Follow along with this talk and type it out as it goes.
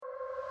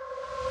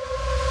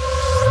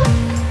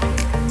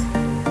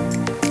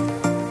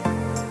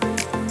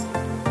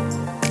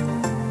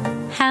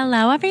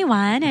Hello,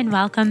 everyone, and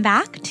welcome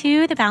back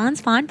to the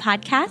Balance Bond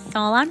podcast,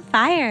 Soul on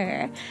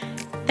Fire.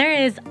 There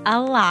is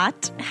a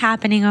lot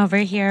happening over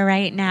here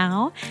right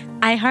now.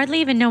 I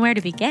hardly even know where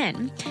to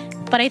begin.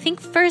 But I think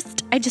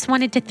first, I just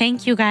wanted to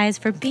thank you guys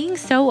for being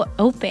so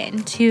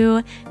open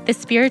to the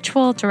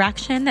spiritual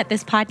direction that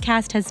this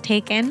podcast has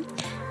taken.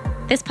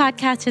 This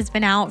podcast has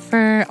been out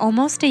for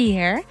almost a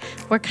year.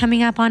 We're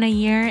coming up on a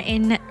year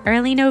in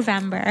early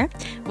November,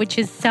 which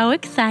is so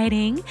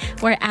exciting.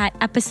 We're at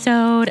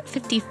episode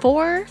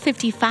 54,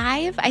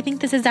 55. I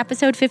think this is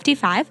episode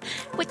 55,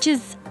 which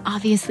is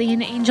obviously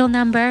an angel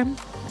number,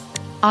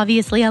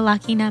 obviously a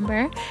lucky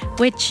number,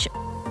 which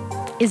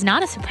is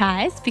not a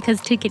surprise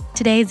because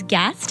today's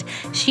guest,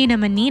 Sheena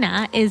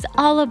Mannina, is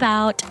all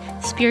about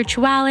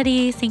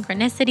spirituality,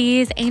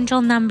 synchronicities,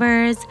 angel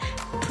numbers,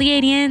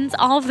 Pleiadians,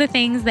 all of the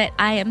things that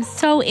I am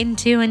so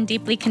into and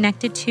deeply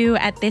connected to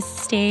at this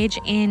stage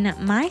in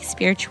my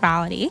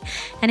spirituality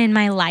and in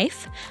my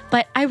life.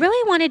 But I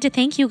really wanted to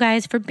thank you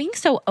guys for being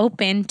so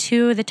open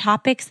to the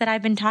topics that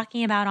I've been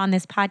talking about on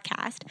this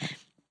podcast.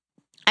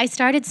 I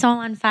started Soul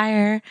on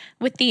Fire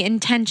with the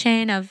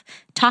intention of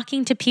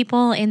talking to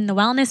people in the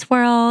wellness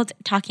world,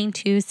 talking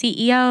to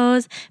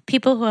CEOs,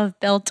 people who have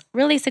built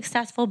really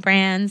successful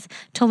brands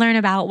to learn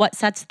about what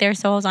sets their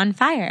souls on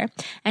fire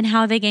and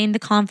how they gain the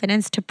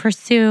confidence to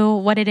pursue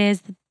what it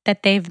is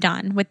that they've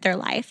done with their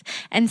life.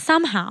 And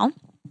somehow,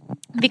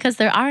 because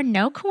there are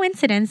no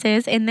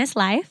coincidences in this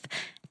life,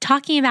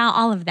 talking about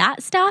all of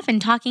that stuff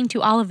and talking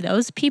to all of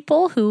those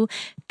people who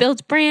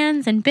built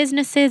brands and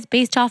businesses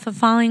based off of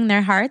following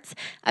their hearts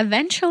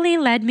eventually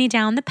led me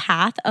down the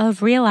path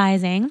of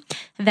realizing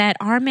that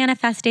our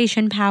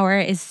manifestation power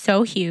is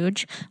so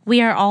huge.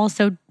 We are all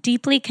so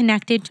deeply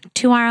connected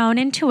to our own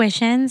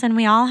intuitions, and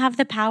we all have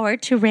the power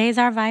to raise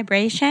our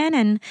vibration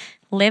and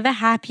live a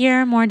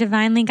happier, more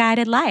divinely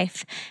guided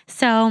life.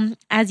 So,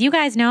 as you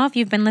guys know, if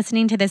you've been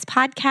listening to this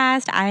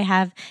podcast, I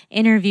have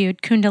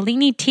interviewed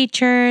Kundalini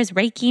teachers,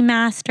 Reiki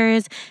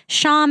masters,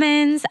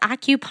 shamans,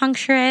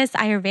 acupuncturists,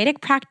 Ayurvedic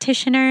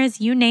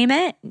practitioners, you name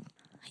it.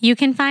 You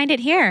can find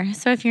it here.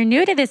 So if you're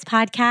new to this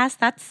podcast,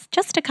 that's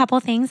just a couple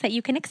things that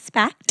you can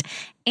expect.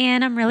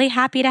 And I'm really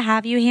happy to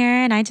have you here.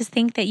 And I just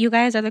think that you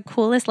guys are the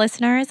coolest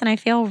listeners and I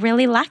feel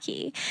really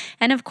lucky.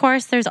 And of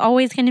course, there's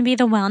always going to be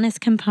the wellness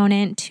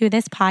component to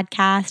this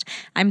podcast.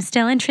 I'm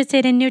still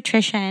interested in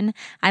nutrition.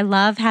 I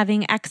love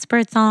having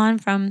experts on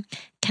from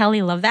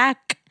Kelly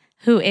LeVeque,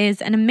 who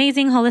is an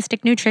amazing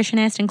holistic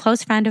nutritionist and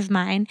close friend of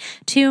mine,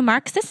 to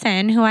Mark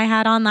Sisson, who I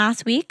had on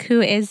last week,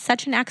 who is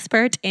such an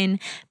expert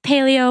in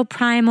paleo,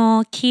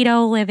 primal,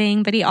 keto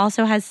living, but he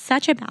also has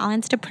such a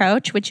balanced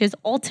approach, which is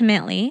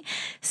ultimately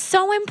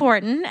so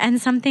important and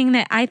something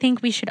that I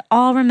think we should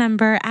all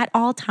remember at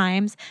all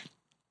times,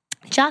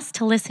 just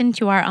to listen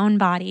to our own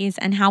bodies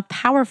and how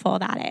powerful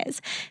that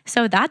is.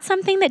 So that's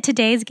something that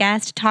today's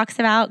guest talks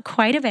about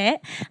quite a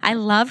bit. I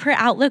love her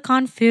outlook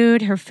on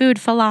food, her food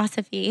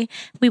philosophy.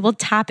 We will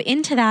tap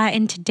into that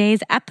in today's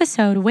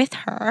episode with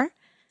her.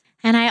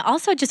 And I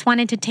also just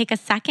wanted to take a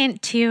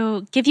second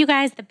to give you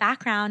guys the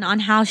background on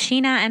how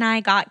Sheena and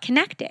I got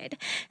connected.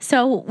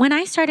 So when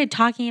I started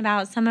talking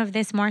about some of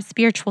this more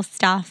spiritual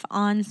stuff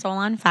on Soul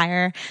on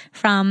Fire,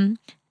 from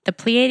the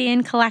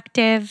Pleiadian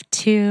Collective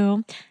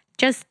to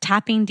just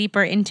tapping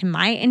deeper into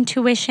my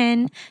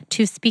intuition,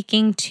 to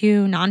speaking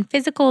to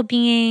non-physical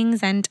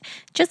beings, and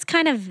just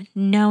kind of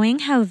knowing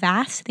how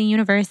vast the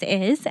universe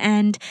is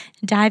and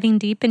diving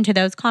deep into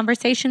those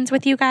conversations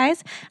with you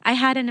guys, I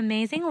had an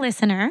amazing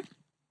listener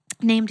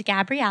named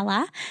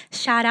Gabriella.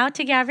 Shout out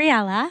to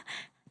Gabriella.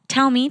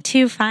 Tell me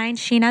to find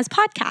Sheena's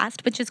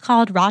podcast, which is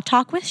called Raw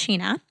Talk with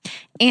Sheena.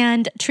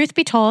 And truth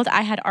be told,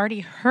 I had already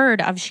heard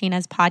of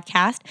Sheena's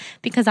podcast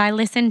because I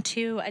listened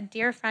to a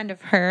dear friend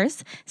of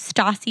hers,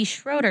 Stassi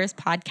Schroeder's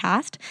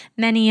podcast.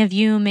 Many of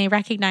you may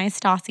recognize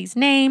Stassi's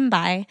name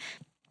by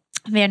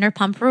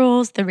Vanderpump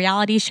Rules, the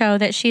reality show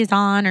that she's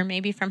on, or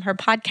maybe from her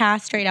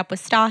podcast, Straight Up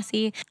with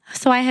Stassi.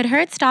 So I had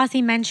heard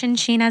Stassi mention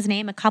Sheena's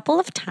name a couple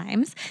of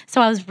times. So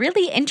I was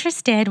really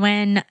interested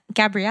when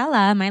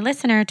Gabriella, my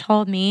listener,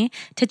 told me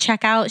to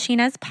check out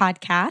Sheena's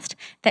podcast,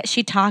 that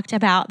she talked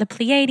about the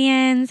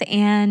Pleiadians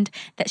and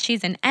that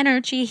she's an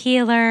energy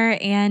healer.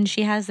 And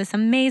she has this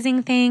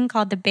amazing thing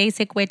called the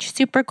Basic Witch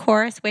Super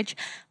Course, which,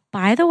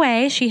 by the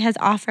way, she has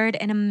offered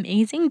an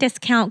amazing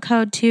discount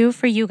code too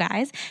for you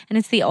guys, and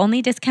it's the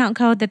only discount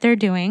code that they're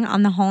doing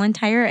on the whole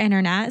entire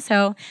internet.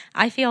 So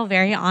I feel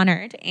very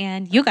honored,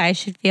 and you guys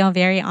should feel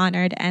very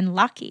honored and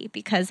lucky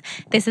because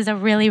this is a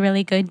really,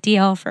 really good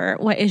deal for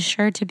what is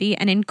sure to be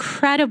an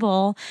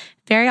incredible,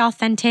 very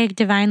authentic,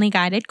 divinely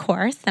guided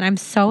course that I'm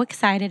so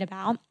excited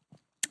about.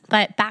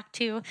 But back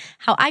to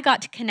how I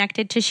got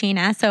connected to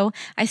Sheena. So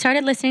I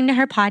started listening to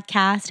her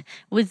podcast,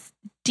 was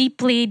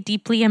deeply,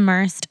 deeply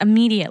immersed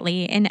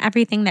immediately in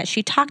everything that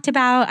she talked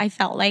about. I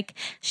felt like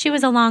she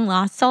was a long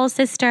lost soul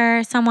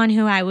sister, someone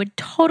who I would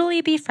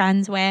totally be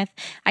friends with.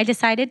 I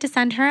decided to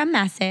send her a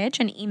message,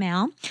 an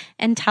email,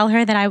 and tell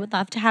her that I would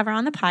love to have her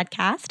on the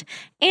podcast.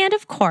 And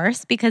of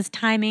course, because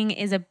timing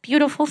is a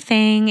beautiful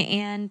thing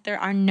and there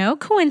are no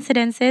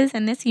coincidences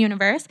in this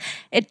universe,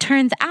 it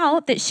turns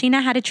out that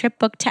Sheena had a trip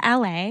booked to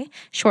LA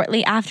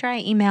shortly after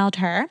I emailed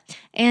her.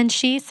 And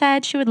she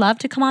said she would love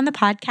to come on the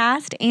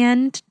podcast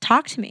and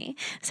talk to me.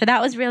 So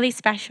that was really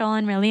special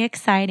and really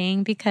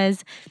exciting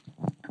because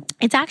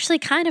it's actually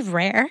kind of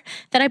rare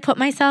that I put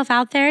myself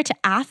out there to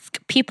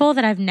ask people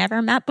that I've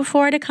never met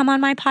before to come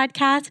on my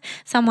podcast,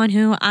 someone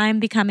who I'm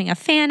becoming a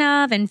fan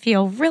of and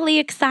feel really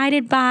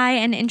excited by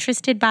and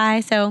interested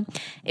by. So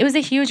it was a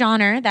huge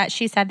honor that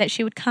she said that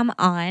she would come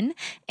on,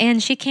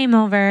 and she came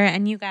over,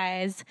 and you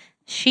guys,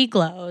 she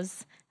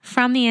glows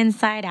from the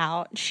inside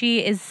out.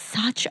 She is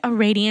such a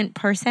radiant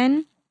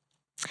person.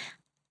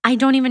 I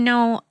don't even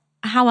know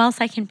how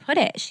else I can put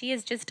it. She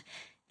is just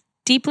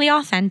deeply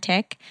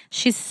authentic.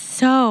 She's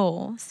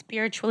so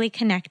spiritually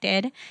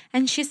connected,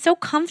 and she's so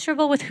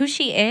comfortable with who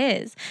she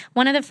is.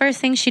 One of the first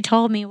things she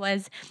told me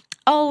was,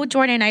 "Oh,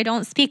 Jordan, I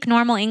don't speak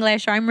normal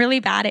English, or I'm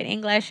really bad at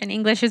English, and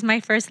English is my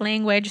first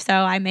language, so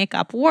I make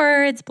up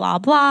words, blah,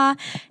 blah."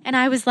 And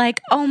I was like,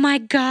 oh my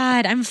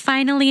God, I'm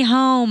finally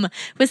home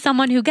with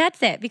someone who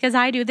gets it, because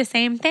I do the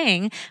same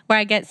thing where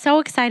I get so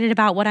excited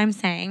about what I'm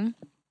saying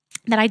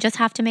that I just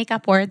have to make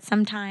up words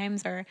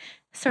sometimes, or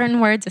certain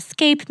words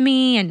escape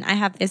me, and I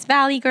have this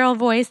Valley Girl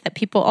voice that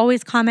people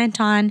always comment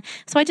on.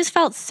 So I just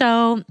felt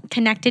so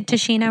connected to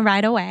Sheena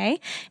right away.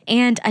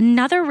 And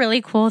another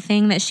really cool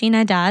thing that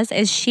Sheena does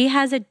is she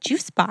has a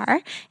juice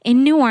bar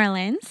in New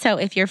Orleans. So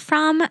if you're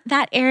from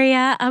that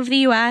area of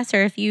the US,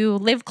 or if you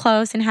live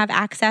close and have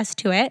access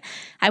to it,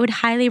 I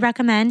would highly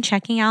recommend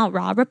checking out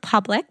Raw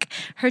Republic,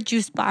 her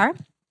juice bar.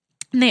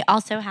 And they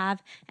also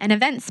have an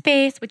event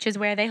space, which is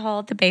where they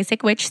hold the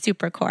Basic Witch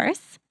Super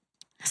Course.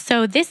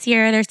 So this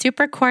year, their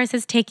super course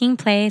is taking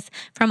place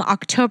from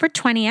October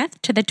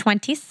 20th to the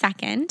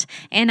 22nd.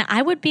 And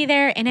I would be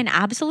there in an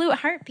absolute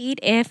heartbeat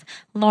if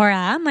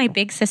Laura, my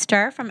big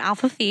sister from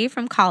Alpha Phi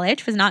from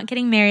college, was not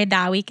getting married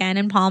that weekend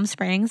in Palm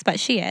Springs, but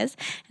she is.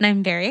 And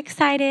I'm very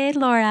excited,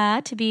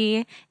 Laura, to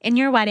be in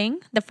your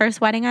wedding, the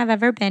first wedding I've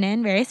ever been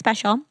in, very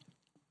special.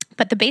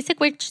 But the Basic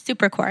Witch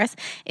Super Course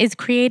is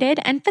created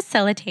and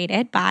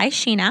facilitated by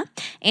Sheena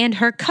and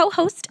her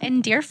co-host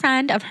and dear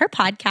friend of her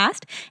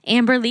podcast,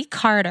 Amber Lee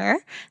Carter.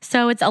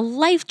 So it's a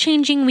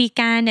life-changing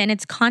weekend, and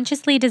it's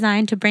consciously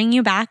designed to bring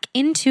you back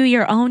into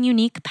your own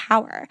unique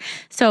power.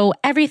 So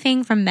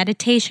everything from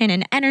meditation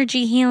and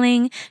energy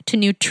healing to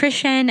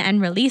nutrition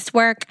and release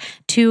work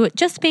to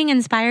just being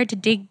inspired to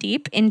dig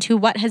deep into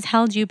what has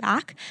held you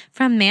back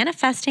from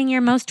manifesting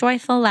your most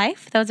joyful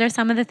life. Those are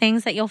some of the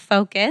things that you'll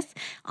focus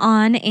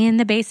on in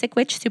the Basic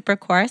Witch Super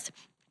Course.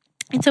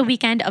 It's a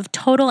weekend of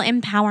total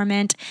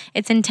empowerment.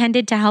 It's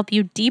intended to help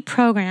you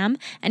deprogram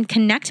and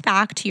connect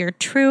back to your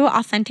true,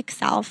 authentic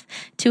self,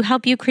 to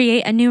help you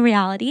create a new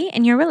reality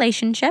in your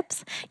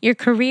relationships, your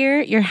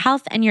career, your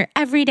health, and your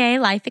everyday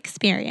life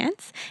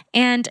experience.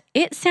 And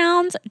it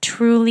sounds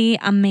truly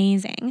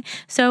amazing.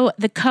 So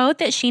the code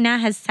that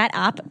Sheena has set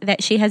up,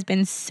 that she has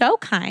been so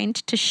kind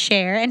to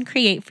share and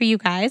create for you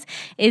guys,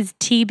 is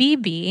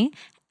TBBX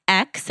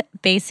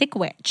Basic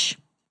Witch.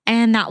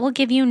 And that will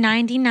give you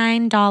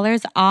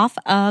 $99 off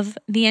of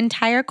the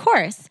entire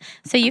course.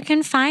 So you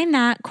can find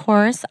that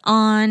course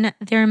on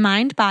their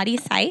Mind Body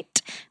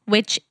site,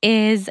 which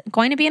is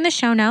going to be in the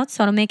show notes.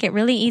 So it'll make it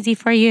really easy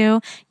for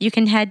you. You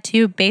can head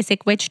to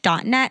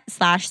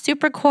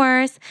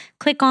basicwitch.net/supercourse,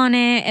 click on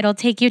it. It'll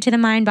take you to the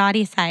Mind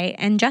Body site,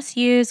 and just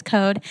use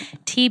code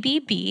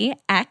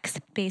TBBX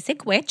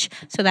Basic Witch.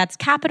 So that's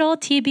capital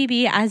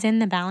TBB as in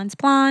the Balanced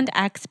Blonde,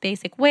 X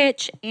Basic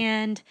Witch.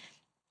 And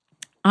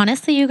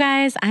honestly, you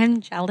guys, I'm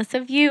jealous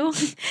of you.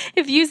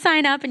 If you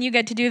sign up and you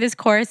get to do this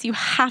course, you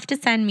have to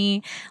send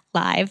me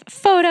live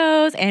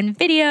photos and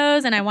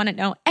videos, and I want to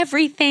know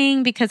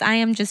everything because I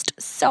am just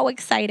so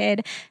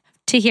excited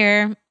to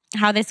hear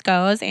how this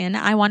goes, and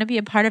I want to be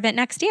a part of it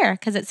next year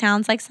because it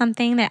sounds like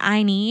something that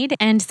I need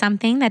and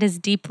something that is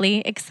deeply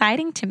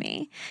exciting to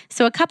me.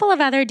 So a couple of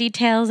other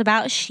details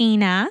about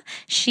Sheena.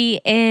 She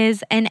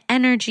is an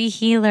energy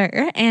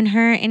healer, and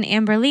her and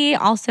Amber Lee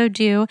also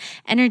do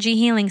energy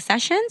healing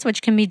sessions,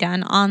 which can be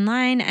done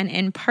online and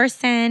in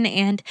person.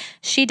 And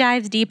she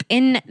dives deep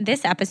in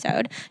this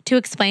episode to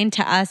explain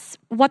to us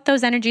what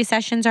those energy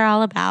sessions are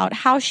all about,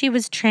 how she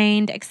was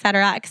trained,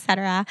 etc.,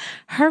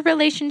 her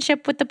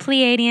relationship with the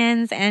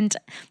Pleiadians. And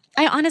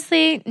I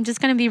honestly, I'm just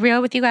going to be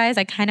real with you guys.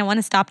 I kind of want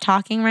to stop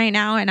talking right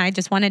now, and I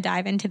just want to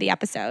dive into the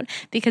episode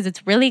because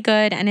it's really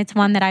good, and it's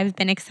one that I've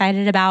been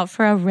excited about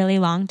for a really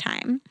long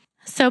time.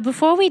 So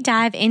before we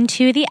dive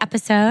into the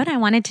episode, I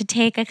wanted to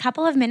take a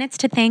couple of minutes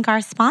to thank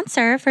our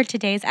sponsor for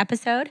today's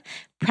episode,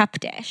 Prep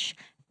Dish.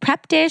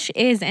 Prep Dish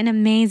is an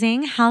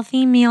amazing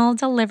healthy meal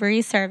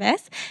delivery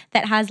service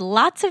that has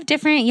lots of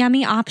different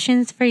yummy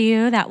options for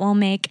you that will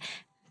make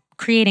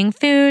creating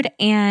food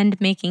and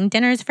making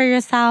dinners for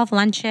yourself,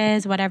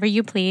 lunches, whatever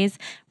you please.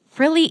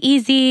 Really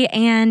easy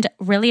and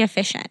really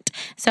efficient.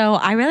 So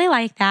I really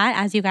like that.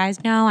 As you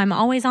guys know, I'm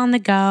always on the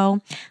go.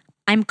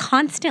 I'm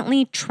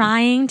constantly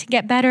trying to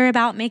get better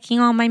about making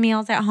all my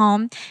meals at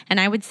home, and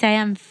I would say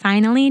I'm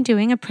finally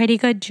doing a pretty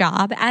good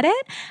job at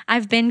it.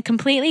 I've been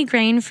completely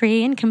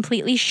grain-free and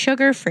completely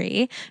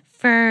sugar-free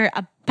for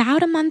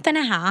about a month and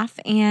a half,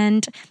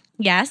 and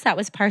yes, that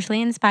was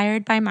partially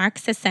inspired by Mark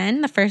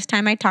Sisson the first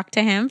time I talked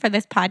to him for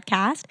this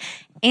podcast,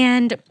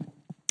 and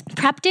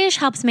Prep Dish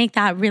helps make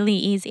that really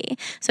easy.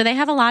 So they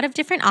have a lot of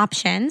different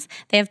options.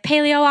 They have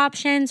paleo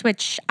options,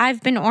 which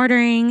I've been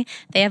ordering.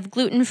 They have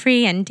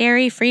gluten-free and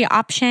dairy-free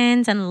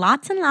options and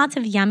lots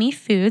of yummy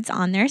foods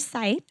on their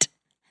site.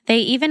 They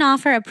even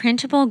offer a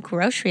printable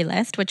grocery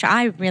list, which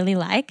I really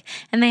like,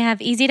 and they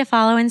have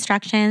easy-to-follow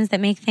instructions that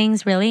make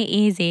things really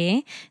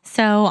easy.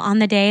 So on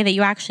the day that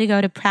you actually go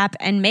to prep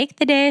and make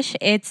the dish,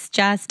 it's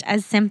just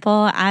as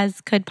simple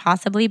as could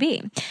possibly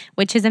be,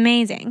 which is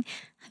amazing.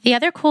 The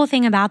other cool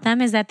thing about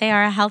them is that they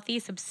are a healthy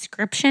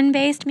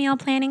subscription-based meal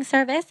planning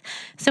service.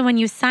 So when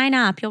you sign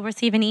up, you'll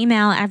receive an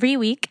email every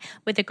week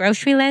with a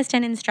grocery list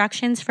and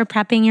instructions for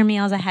prepping your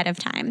meals ahead of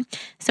time.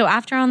 So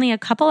after only a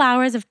couple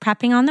hours of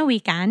prepping on the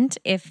weekend,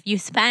 if you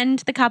spend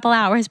the couple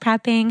hours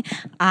prepping,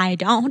 I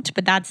don't,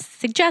 but that's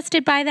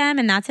suggested by them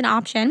and that's an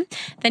option,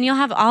 then you'll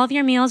have all of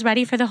your meals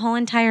ready for the whole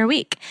entire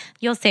week.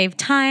 You'll save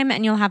time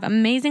and you'll have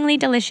amazingly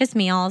delicious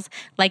meals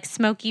like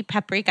smoky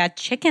paprika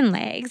chicken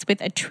legs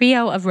with a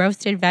trio of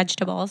roasted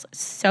vegetables,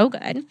 so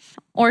good.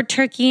 Or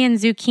turkey and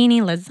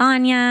zucchini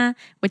lasagna,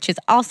 which is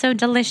also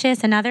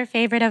delicious, another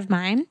favorite of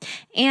mine.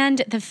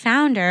 And the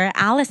founder,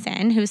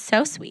 Allison, who's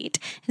so sweet,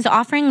 is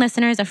offering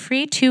listeners a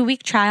free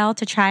 2-week trial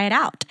to try it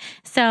out.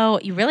 So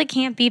you really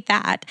can't beat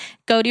that.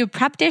 Go to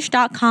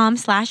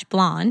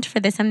prepdish.com/blonde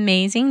for this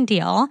amazing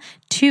deal.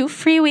 2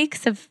 free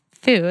weeks of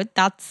food.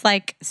 That's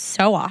like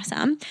so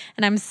awesome.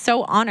 And I'm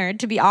so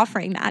honored to be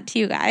offering that to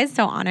you guys.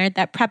 So honored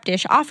that Prep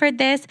Dish offered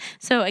this.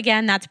 So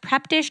again, that's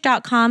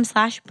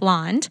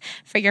prepdish.com/blonde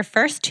for your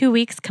first 2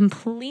 weeks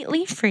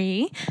completely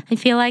free. I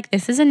feel like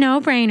this is a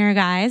no-brainer,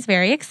 guys.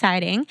 Very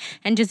exciting.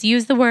 And just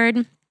use the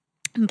word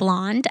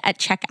blonde at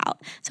checkout.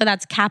 So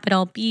that's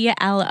capital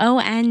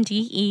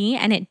BLONDE,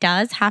 and it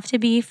does have to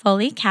be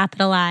fully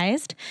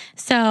capitalized.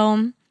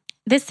 So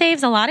this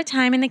saves a lot of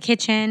time in the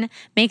kitchen,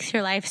 makes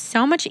your life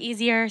so much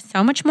easier,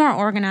 so much more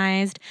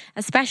organized,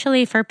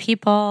 especially for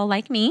people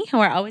like me who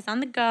are always on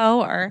the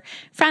go, or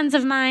friends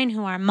of mine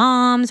who are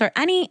moms, or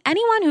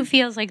anyone who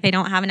feels like they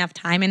don't have enough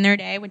time in their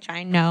day, which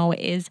I know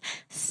is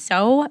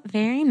so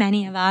very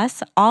many of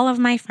us, all of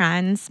my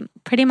friends,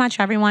 pretty much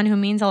everyone who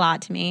means a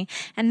lot to me.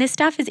 And this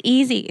stuff is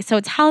easy. So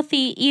it's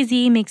healthy,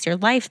 easy, makes your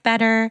life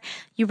better.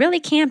 You really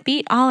can't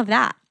beat all of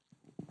that.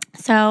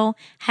 So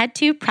head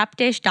to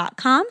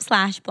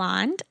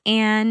prepdish.com/blonde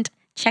and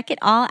check it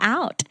all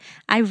out.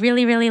 I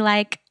really, really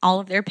like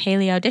all of their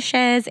paleo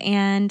dishes,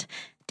 and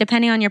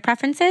depending on your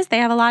preferences, they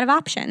have a lot of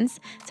options.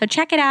 So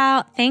check it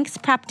out. Thanks,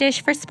 Prep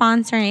Dish, for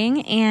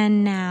sponsoring.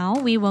 And now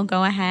we will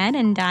go ahead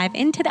and dive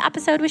into the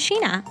episode with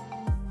Sheena.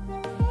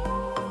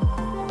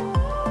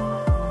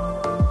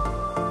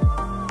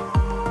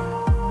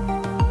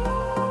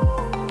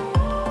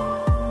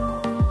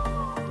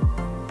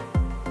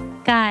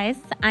 Guys,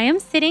 I am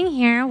sitting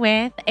here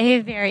with a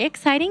very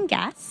exciting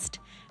guest.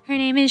 Her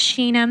name is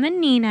Sheena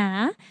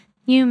Mannina.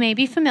 You may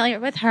be familiar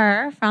with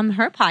her from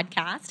her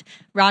podcast,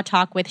 Raw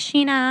Talk with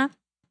Sheena.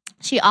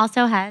 She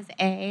also has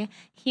a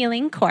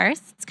healing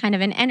course. It's kind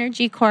of an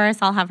energy course.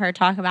 I'll have her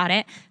talk about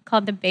it,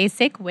 called the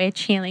Basic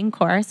Witch Healing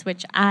Course,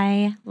 which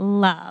I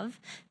love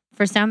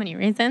for so many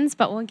reasons,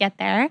 but we'll get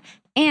there.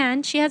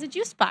 And she has a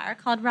juice bar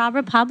called Raw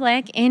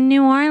Republic in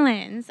New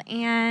Orleans.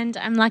 And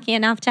I'm lucky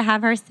enough to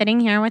have her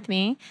sitting here with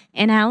me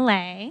in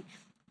LA,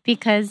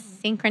 because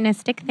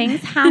synchronistic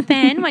things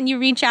happen when you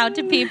reach out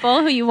to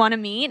people who you want to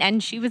meet.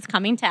 And she was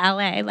coming to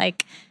LA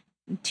like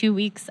 2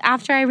 weeks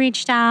after I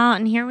reached out,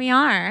 and here we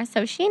are.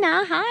 So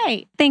Sheena,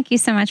 hi. Thank you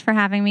so much for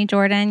having me,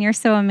 Jordan. You're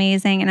so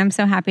amazing, and I'm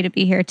so happy to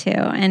be here too.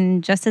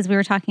 And just as we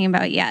were talking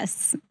about,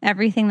 yes,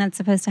 everything that's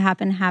supposed to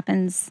happen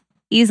happens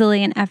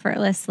easily and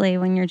effortlessly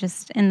when you're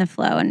just in the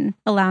flow and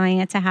allowing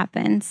it to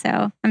happen.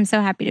 So I'm so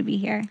happy to be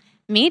here.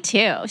 Me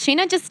too.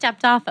 Sheena just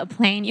stepped off a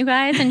plane, you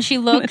guys, and she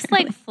looks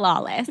like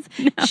flawless.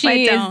 No,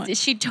 I don't.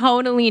 She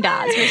totally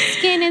does. Her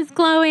skin is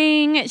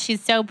glowing.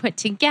 She's so put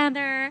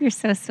together. You're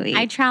so sweet.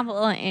 I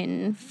travel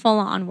in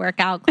full-on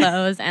workout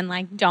clothes and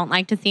don't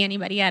like to see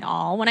anybody at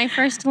all when I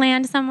first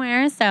land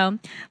somewhere. So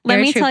let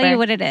me tell you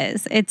what it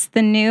is. It's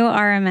the new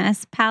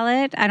RMS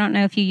palette. I don't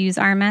know if you use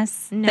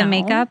RMS, the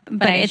makeup,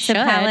 but it's a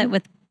palette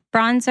with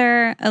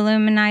bronzer,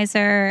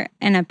 illuminizer,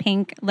 and a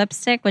pink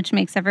lipstick, which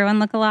makes everyone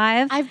look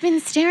alive. I've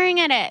been staring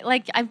at it.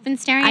 I've been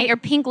staring at your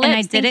pink lips. And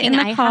I did it in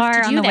the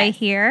car on the way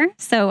here.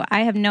 So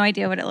I have no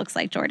idea what it looks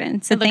like,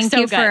 Jordan. So thank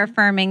you for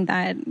affirming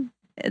that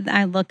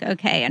I look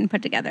okay and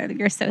put together.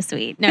 You're so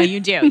sweet. No, you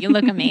do. You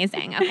look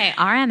amazing. Okay,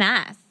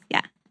 RMS.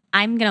 Yeah.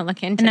 I'm going to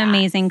look into an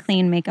amazing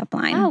clean makeup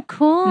line. Oh,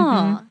 cool.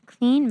 Mm-hmm.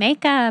 clean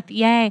makeup.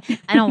 Yay.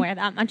 I don't wear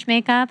that much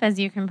makeup, as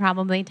you can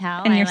probably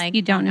tell. And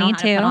you don't need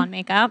to put on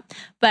makeup,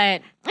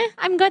 but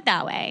I'm good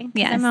that way.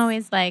 Yes. I'm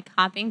always like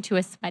hopping to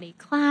a sweaty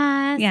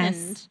class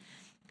and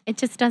it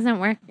just doesn't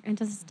work. It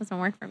just doesn't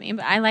work for me,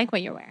 but I like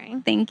what you're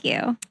wearing. Thank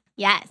you.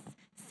 Yes.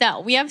 So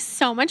we have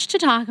so much to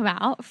talk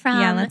about,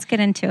 from let's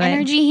get into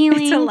energy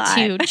healing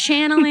to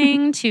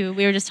channeling to,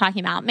 we were just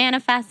talking about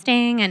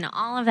manifesting and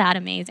all of that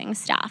amazing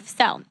stuff.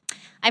 So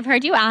I've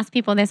heard you ask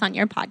people this on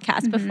your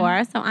podcast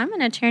before, so I'm going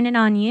to turn it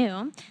on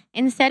you.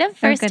 Instead of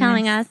first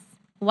telling us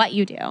what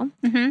you do,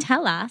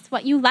 tell us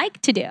what you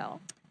like to do.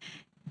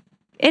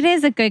 It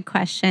is a good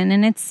question,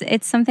 and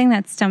it's something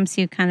that stumps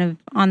you kind of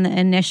on the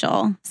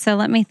initial. So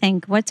let me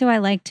think. What do I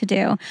like to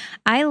do?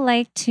 I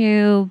like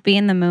to be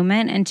in the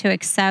moment and to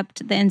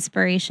accept the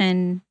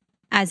inspiration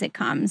as it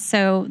comes.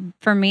 So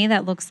for me,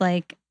 that looks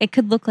like, it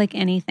could look like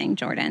anything,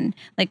 Jordan.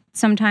 Like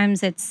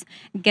sometimes it's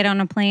get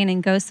on a plane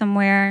and go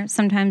somewhere.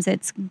 Sometimes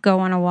it's go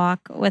on a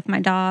walk with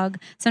my dog.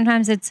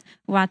 Sometimes it's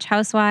watch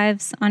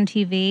Housewives on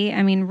TV.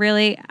 I mean,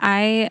 really,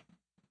 I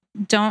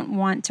don't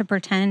want to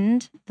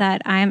pretend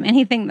that I'm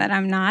anything that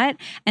I'm not.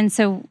 And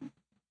so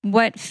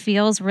what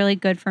feels really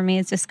good for me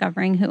is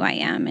discovering who I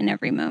am in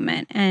every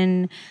moment.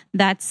 And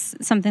that's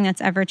something that's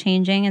ever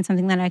changing and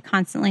something that I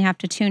constantly have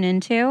to tune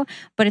into.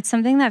 But it's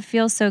something that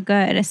feels so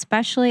good,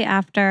 especially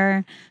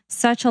after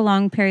such a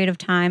long period of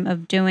time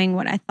of doing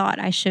what I thought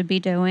I should be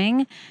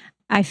doing.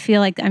 I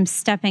feel like I'm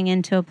stepping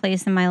into a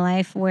place in my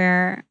life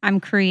where I'm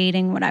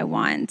creating what I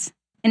want.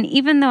 And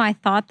even though I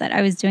thought that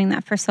I was doing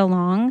that for so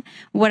long,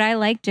 what I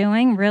like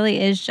doing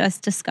really is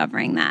just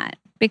discovering that.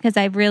 Because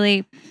I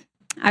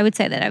would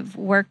say that I've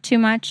worked too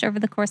much over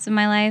the course of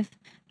my life.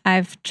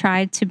 I've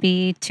tried to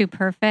be too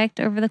perfect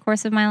over the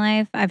course of my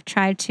life. I've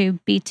tried to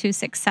be too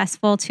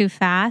successful too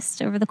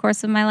fast over the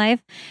course of my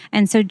life.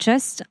 And so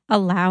just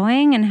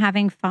allowing and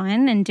having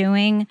fun and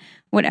doing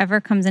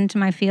whatever comes into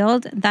my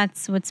field,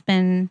 that's what's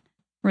been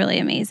really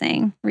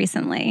amazing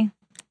recently.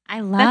 I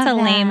love that. That's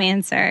a lame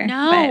answer.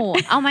 No.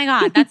 Oh my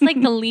God. That's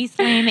like the least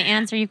lame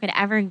answer you could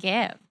ever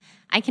give.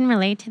 I can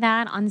relate to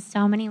that on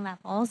so many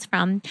levels,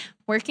 from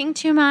working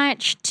too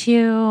much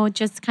to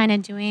just kind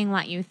of doing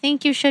what you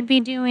think you should be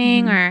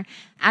doing. Or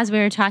as we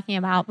were talking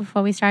about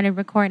before we started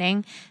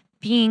recording,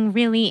 being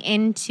really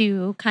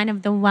into kind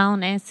of the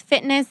wellness,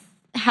 fitness,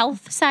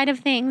 health side of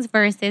things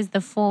versus the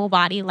full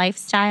body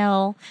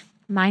lifestyle,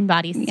 mind,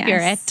 body,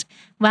 spirit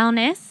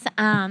wellness.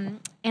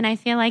 And I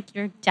feel like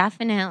you're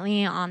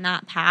definitely on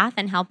that path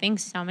and helping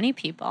so many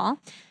people.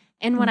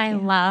 And what I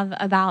love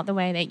about the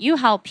way that you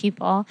help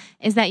people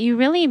is that you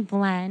really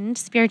blend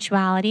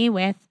spirituality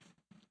with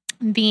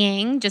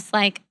being just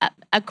like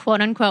a quote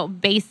unquote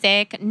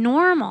basic,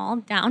 normal,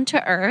 down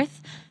to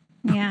earth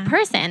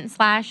person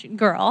 /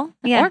 girl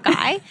or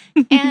guy.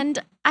 And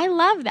I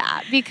love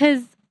that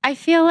because I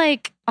feel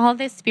like all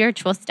this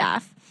spiritual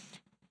stuff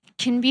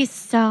can be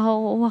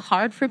so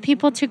hard for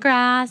people to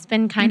grasp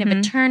and kind of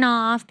a turn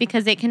off,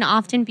 because it can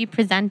often be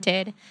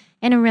presented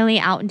in a really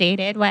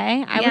outdated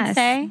way, I would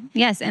say.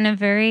 Yes, in a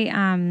very,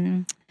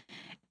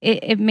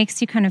 it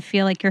makes you kind of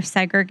feel like you're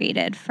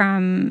segregated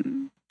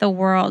from the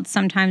world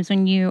sometimes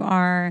when you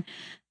are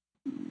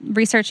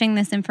researching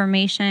this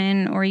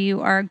information or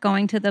you are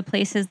going to the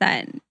places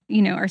that,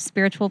 are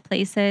spiritual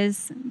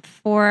places.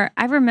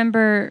 I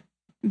remember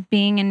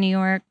being in New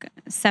York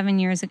 7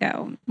 years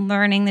ago,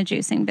 learning the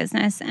juicing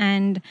business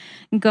and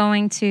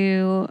going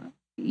to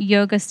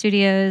yoga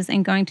studios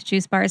and going to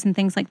juice bars and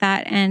things like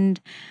that. And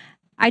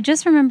I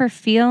just remember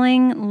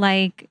feeling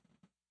like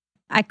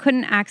I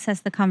couldn't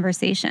access the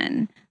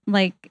conversation.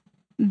 Like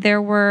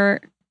there were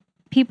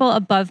people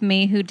above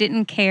me who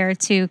didn't care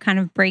to kind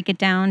of break it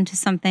down to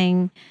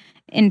something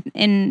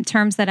in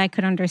terms that I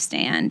could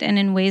understand and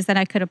in ways that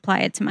I could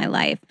apply it to my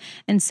life.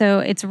 And so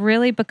it's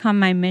really become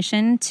my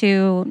mission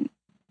to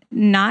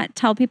not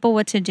tell people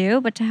what to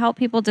do, but to help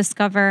people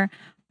discover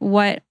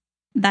what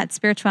that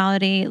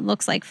spirituality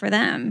looks like for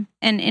them.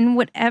 And in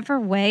whatever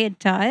way it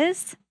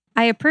does,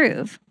 I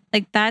approve.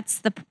 Like that's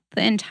the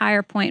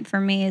entire point for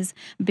me, is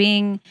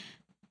being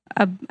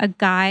a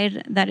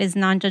guide that is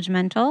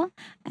non-judgmental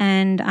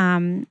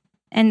and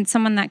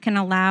someone that can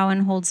allow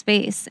and hold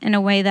space in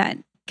a way that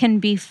can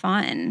be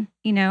fun.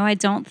 I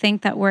don't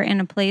think that we're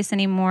in a place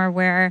anymore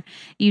where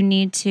you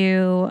need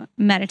to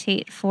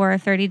meditate for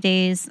 30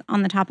 days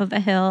on the top of a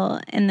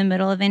hill in the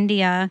middle of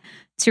India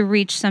to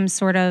reach some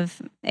sort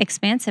of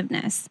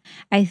expansiveness.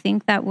 I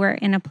think that we're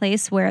in a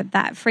place where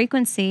that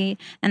frequency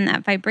and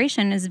that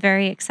vibration is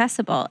very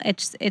accessible.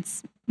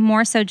 It's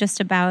more so just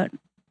about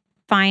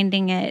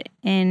finding it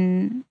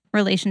in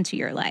relation to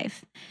your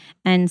life.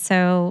 And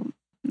so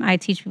I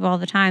teach people all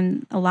the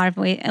time, a lot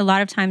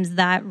of times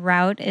that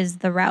route is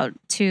the route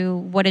to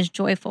what is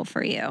joyful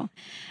for you.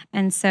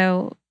 And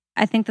so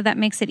I think that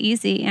makes it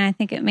easy, and I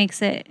think it makes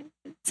it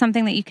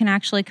something that you can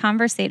actually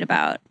conversate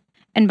about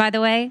And by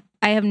the way,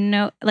 I have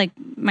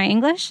my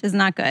English is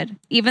not good.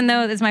 Even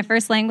though it's my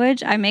first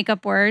language, I make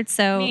up words.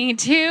 So Me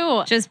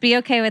too. just be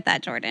okay with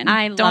that, Jordan.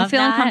 Don't love feel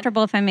that.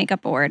 Uncomfortable if I make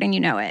up a word and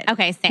you know it.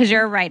 Okay, same. Because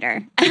you're a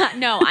writer.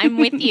 No, I'm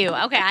with you.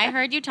 Okay, I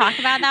heard you talk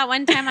about that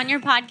one time on your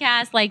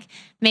podcast, like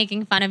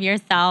making fun of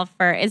yourself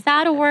for, is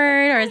that a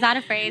word or is that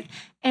a phrase?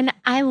 And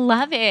I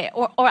love it.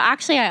 Or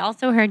actually, I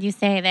also heard you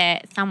say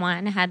that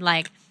someone had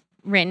like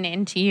written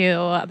into you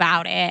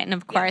about it. And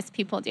of course,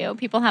 people do.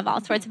 People have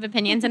all sorts of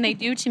opinions, and they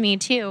do to me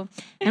too.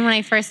 And when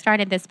I first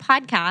started this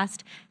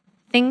podcast,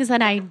 things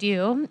that I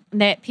do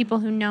that people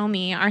who know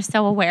me are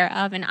so aware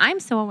of and I'm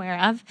so aware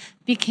of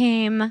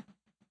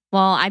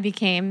I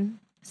became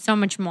so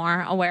much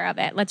more aware of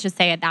it. Let's just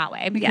say it that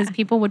way, because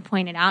people would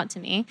point it out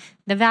to me.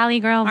 The Valley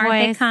Girl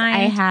voice,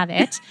 I have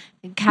it.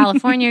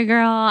 California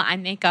Girl, I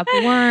make up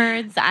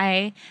words.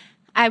 I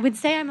would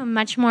say I'm a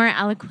much more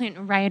eloquent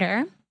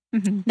writer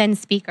than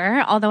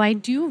speaker, although I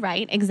do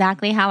write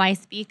exactly how I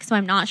speak, so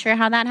I'm not sure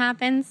how that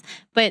happens,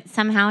 but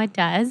somehow it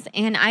does.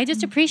 And I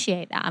just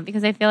appreciate that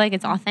because I feel like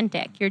it's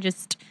authentic. You're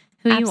just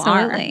who you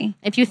are.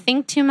 If you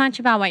think too much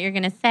about what you're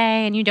going to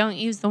say and you don't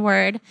use the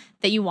word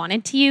that you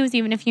wanted to use,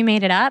 even if you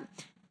made it up,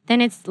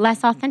 then it's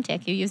less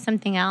authentic. You use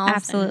something else.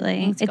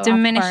 Absolutely. It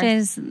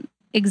diminishes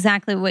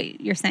exactly what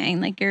you're saying.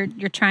 Like you're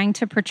trying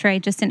to portray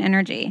just an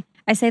energy.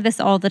 I say this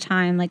all the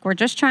time, like we're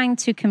just trying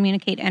to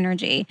communicate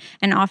energy.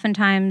 And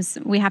oftentimes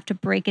we have to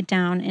break it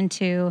down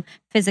into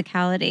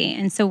physicality.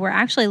 And so we're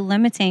actually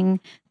limiting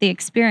the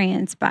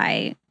experience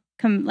by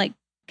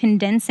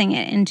condensing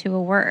it into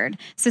a word.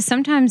 So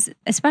sometimes,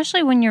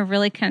 especially when you're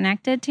really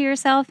connected to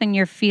yourself and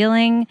you're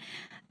feeling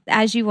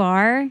as you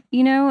are,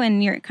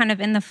 and you're kind of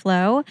in the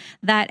flow,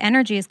 that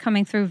energy is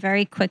coming through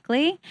very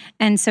quickly.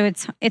 And so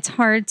it's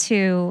hard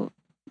to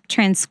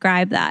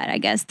transcribe that, I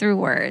guess, through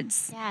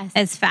words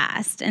as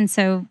fast. And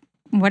so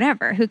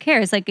whatever, who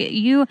cares? Like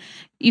you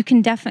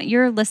can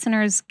your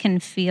listeners can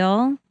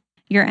feel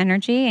your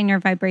energy and your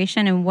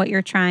vibration and what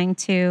you're trying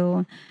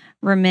to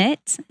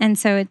remit. And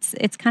so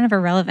it's kind of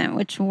irrelevant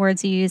which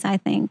words you use, I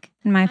think,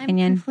 in my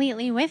opinion. I'm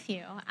completely with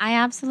you. I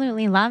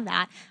absolutely love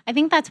that. I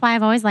think that's why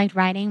I've always liked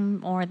writing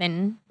more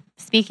than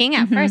speaking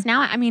at first.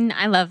 Now, I mean,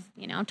 I love,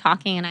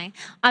 talking, and I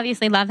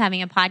obviously love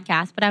having a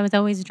podcast, but I was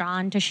always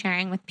drawn to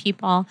sharing with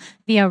people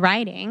via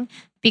writing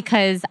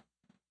because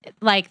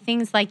like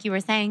things like you were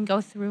saying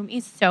go through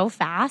me so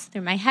fast,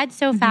 through my head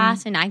so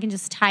fast, and I can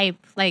just type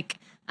like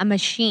a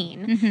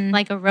machine,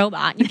 like a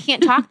robot. You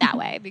can't talk that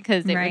way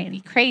because it would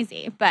be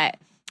crazy. But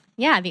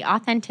yeah, the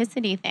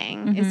authenticity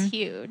thing is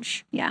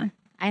huge. Yeah.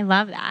 I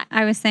love that.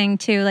 I was saying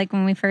too, like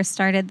when we first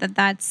started,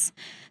 that's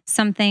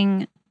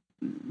something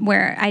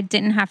where I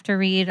didn't have to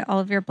read all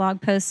of your blog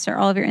posts or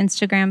all of your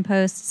Instagram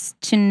posts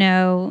to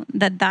know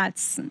that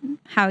that's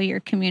how you're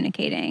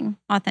communicating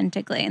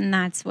authentically. And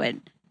that's what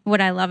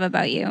I love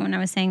about you. And I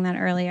was saying that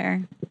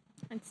earlier.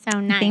 It's so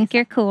nice. I think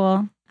you're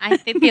cool. I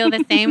feel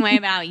the same way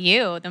about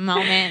you. The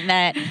moment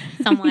that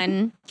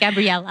someone,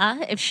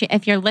 Gabriella,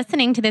 if you're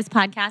listening to this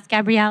podcast,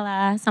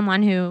 Gabriella,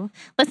 someone who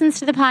listens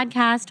to the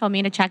podcast, told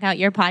me to check out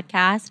your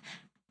podcast.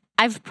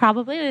 I've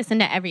probably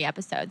listened to every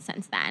episode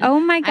since then. Oh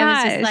my gosh.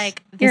 I was just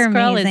like, this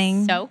girl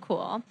is so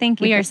cool.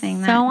 Thank you for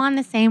saying that. We are so on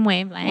the same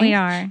wavelength. We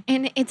are.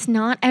 And it's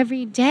not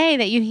every day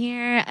that you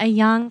hear a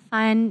young,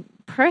 fun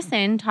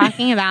person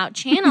talking about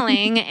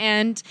channeling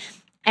and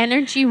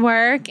energy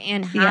work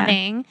and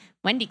having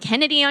Wendy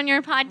Kennedy on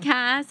your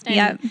podcast.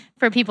 And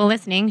for people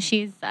listening,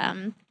 she's,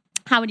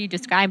 how would you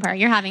describe her?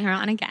 You're having her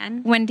on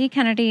again. Wendy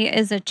Kennedy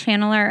is a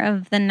channeler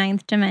of the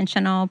 9th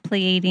dimensional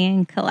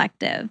Pleiadian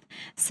collective.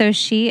 So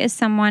she is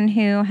someone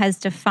who has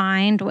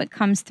defined what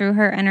comes through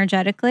her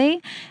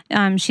energetically.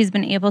 She's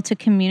been able to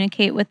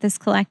communicate with this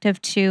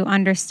collective to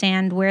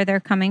understand where they're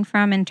coming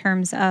from in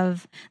terms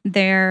of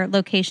their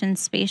location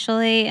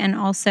spatially and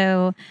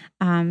also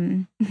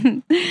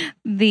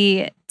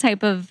the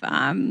type of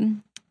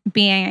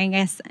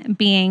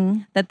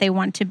being that they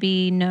want to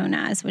be known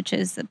as, which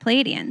is the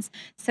Pleiadians.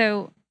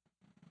 So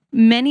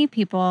many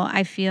people,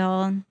 I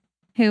feel,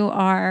 who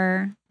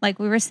are, like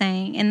we were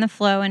saying, in the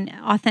flow and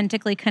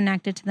authentically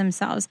connected to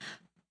themselves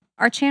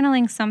are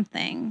channeling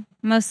something,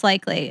 most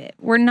likely.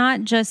 We're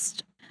not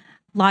just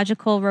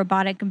logical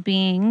robotic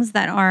beings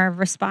that are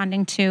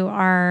responding to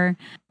our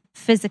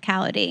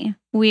physicality.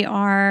 We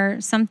are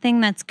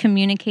something that's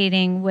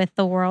communicating with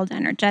the world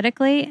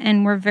energetically,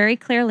 and we're very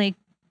clearly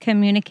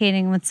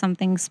communicating with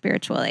something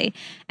spiritually.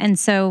 And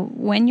so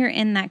when you're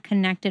in that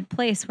connected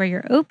place where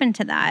you're open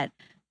to that,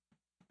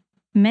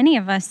 many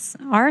of us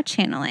are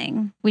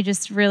channeling. We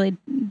just really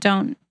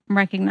don't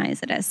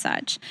recognize it as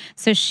such.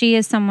 So she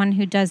is someone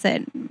who does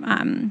it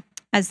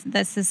as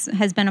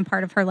has been a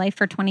part of her life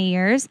for 20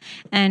 years.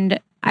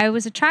 And I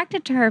was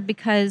attracted to her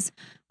because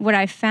what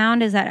I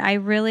found is that I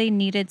really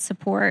needed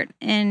support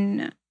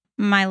in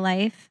my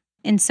life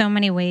in so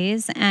many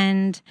ways.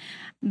 And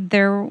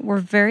there were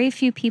very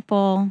few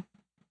people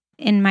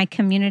in my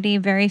community,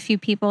 very few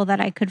people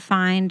that I could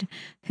find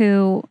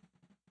who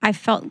I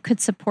felt could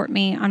support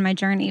me on my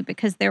journey,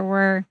 because there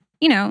were,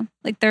 there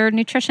are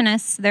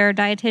nutritionists, there are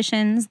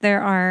dietitians,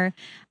 there are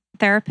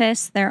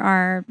therapists, there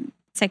are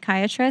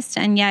psychiatrists,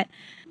 and yet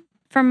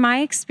from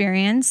my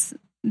experience,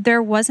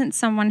 there wasn't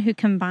someone who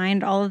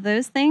combined all of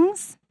those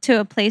things to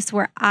a place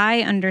where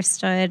I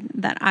understood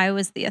that I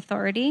was the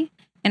authority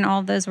in all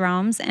of those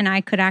realms, and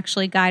I could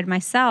actually guide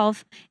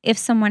myself if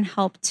someone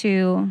helped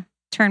to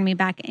turn me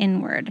back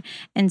inward.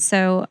 And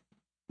so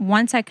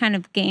once I kind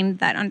of gained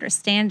that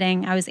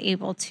understanding, I was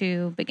able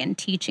to begin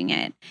teaching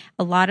it.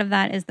 A lot of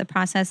that is the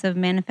process of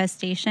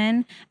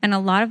manifestation, and a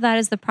lot of that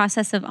is the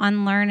process of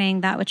unlearning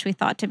that which we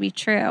thought to be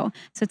true.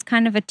 So it's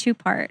kind of a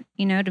two-part,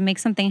 to make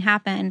something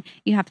happen,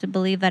 you have to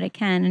believe that it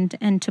can,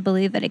 and to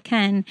believe that it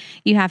can,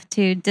 you have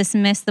to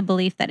dismiss the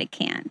belief that it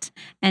can't.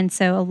 And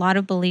so a lot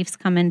of beliefs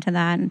come into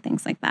that and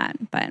things like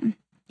that. But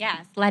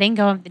yes, letting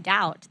go of the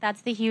doubt.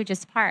 That's the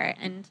hugest part.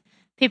 And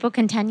people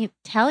continue to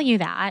tell you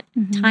that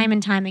time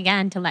and time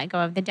again to let go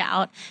of the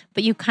doubt,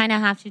 but you kind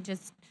of have to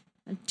just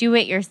do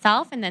it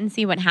yourself and then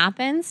see what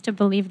happens to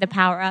believe the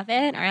power of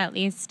it, or at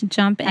least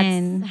jump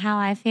in. That's how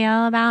I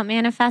feel about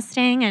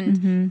manifesting.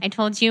 And I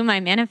told you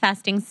my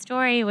manifesting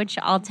story, which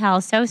I'll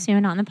tell so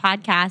soon on the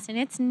podcast. And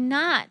it's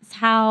nuts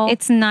how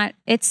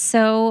it's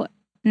so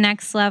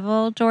next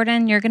level,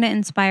 Jordan. You're going to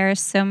inspire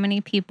so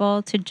many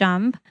people to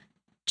jump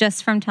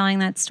just from telling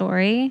that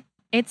story.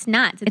 It's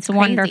nuts. It's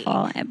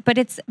wonderful.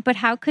 But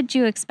how could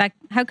you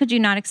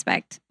not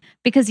expect?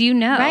 Because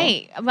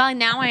Right. Well,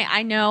 now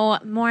I know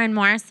more and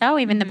more so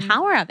even the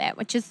power of it,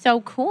 which is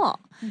so cool.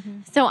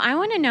 So I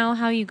want to know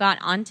how you got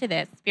onto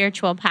this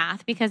spiritual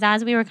path, because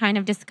as we were kind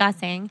of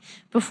discussing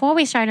before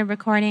we started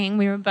recording,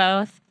 we were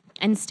both,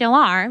 and still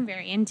are,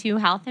 very into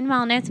health and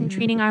wellness and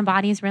treating our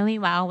bodies really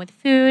well with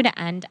food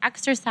and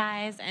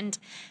exercise. And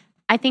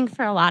I think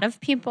for a lot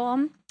of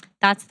people,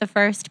 that's the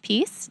first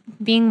piece,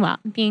 being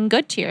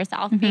good to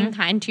yourself, being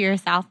kind to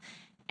yourself.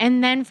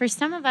 And then for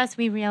some of us,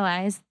 we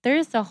realize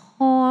there's a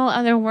whole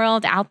other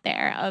world out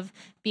there of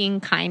being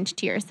kind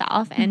to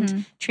yourself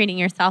and treating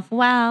yourself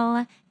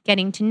well,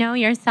 getting to know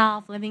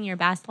yourself, living your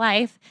best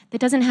life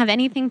that doesn't have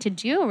anything to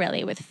do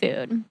really with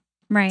food.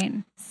 Right.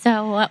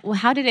 So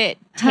how did it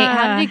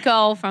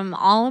go from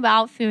all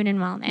about food and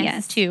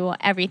wellness to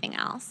everything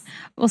else?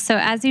 Well, so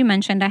as you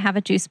mentioned, I have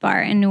a juice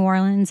bar in New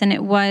Orleans, and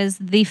it was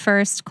the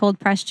first cold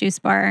pressed juice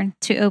bar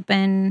to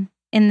open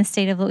in the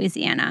state of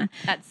Louisiana.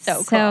 That's so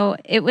cool. So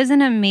it was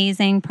an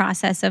amazing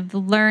process of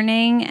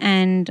learning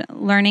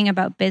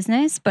about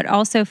business, but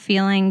also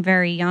feeling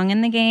very young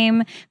in the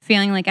game,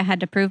 feeling like I had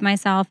to prove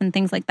myself and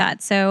things like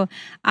that. So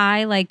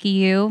I, like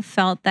you,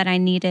 felt that I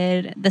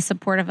needed the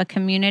support of a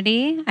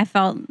community. I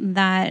felt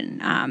that,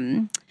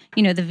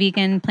 the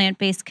vegan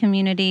plant-based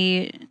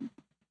community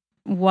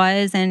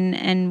was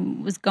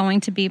and was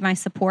going to be my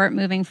support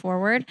moving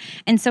forward.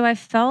 And so I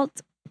felt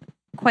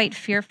quite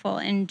fearful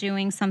in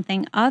doing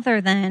something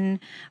other than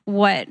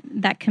what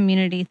that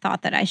community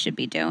thought that I should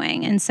be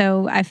doing. And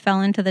so I fell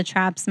into the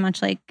traps,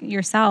 much like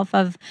yourself,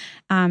 of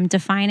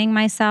defining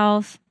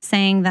myself,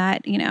 saying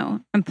that,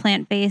 I'm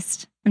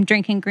plant-based, I'm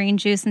drinking green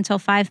juice until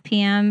 5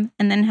 p.m.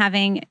 and then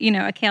having,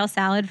 a kale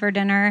salad for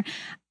dinner.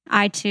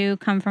 I too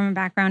come from a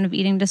background of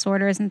eating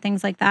disorders and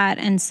things like that.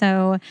 And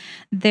so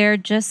there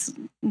just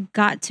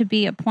got to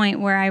be a point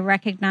where I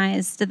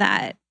recognized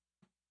that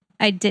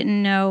I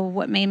didn't know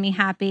what made me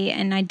happy,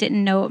 and I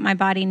didn't know what my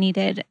body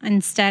needed.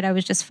 Instead, I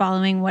was just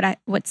following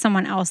what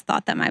someone else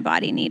thought that my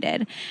body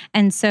needed.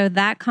 And so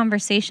that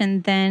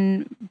conversation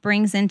then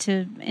brings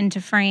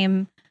into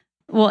frame,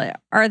 well,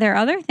 are there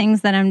other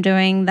things that I'm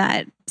doing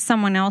that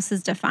someone else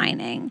is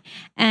defining?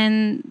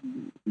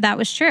 And that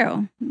was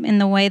true in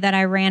the way that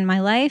I ran my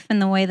life, in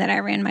the way that I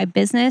ran my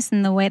business,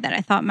 in the way that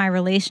I thought my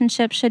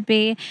relationship should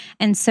be.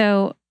 And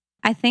so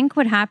I think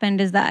what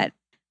happened is that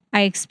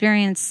I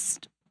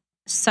experienced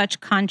such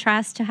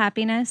contrast to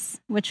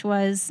happiness, which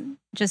was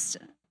just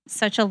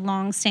such a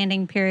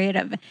long-standing period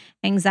of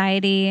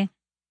anxiety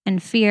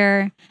and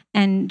fear.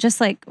 And just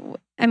like,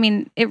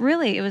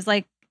 it was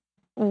like,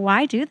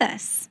 why do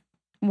this?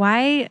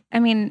 Why?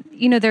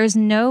 There's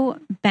no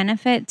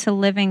benefit to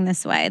living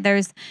this way.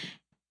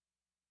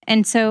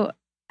 And so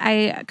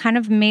I kind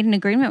of made an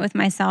agreement with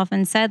myself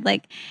and said,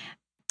 like,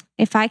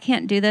 if I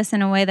can't do this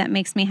in a way that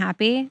makes me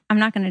happy, I'm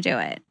not going to do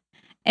it.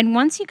 And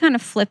once you kind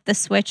of flip the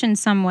switch in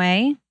some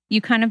way, you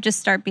kind of just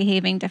start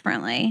behaving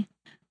differently.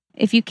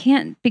 If you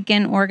can't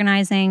begin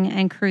organizing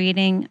and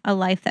creating a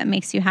life that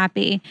makes you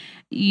happy,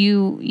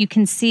 you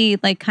can see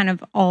like kind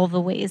of all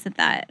the ways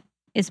that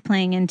is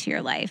playing into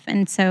your life.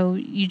 And so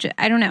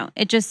I don't know,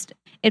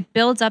 it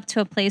builds up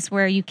to a place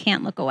where you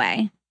can't look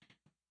away.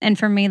 And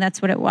for me,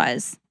 that's what it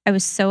was. I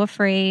was so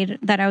afraid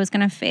that I was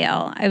going to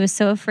fail. I was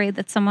so afraid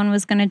that someone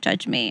was going to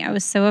judge me. I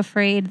was so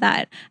afraid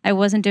that I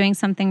wasn't doing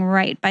something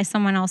right by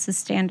someone else's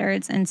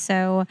standards. And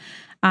so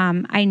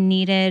I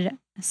needed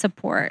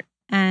support,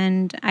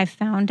 and I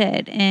found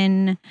it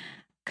in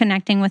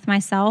connecting with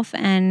myself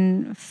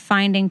and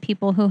finding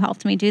people who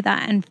helped me do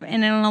that. And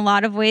in a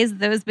lot of ways,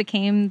 those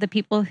became the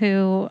people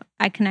who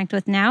I connect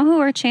with now, who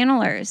are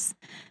channelers,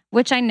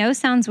 which I know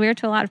sounds weird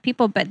to a lot of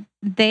people, but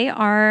they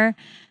are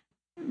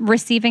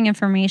receiving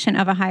information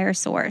of a higher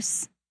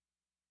source,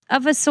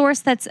 of a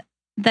source that's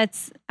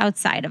that's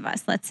outside of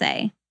us, let's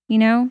say,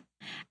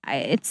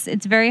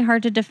 it's very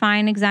hard to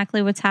define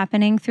exactly what's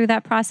happening through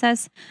that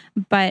process.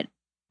 But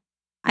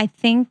I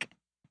think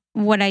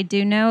what I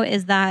do know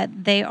is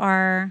that they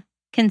are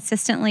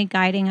consistently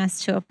guiding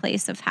us to a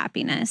place of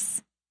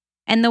happiness.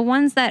 And the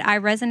ones that I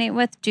resonate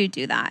with do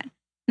that.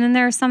 And then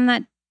there are some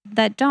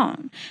that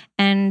don't.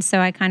 And so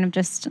I kind of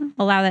just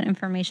allow that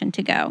information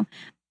to go.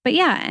 But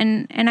yeah,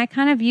 and I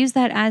kind of use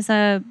that as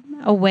a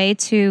way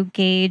to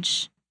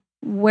gauge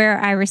where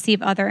I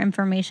receive other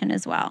information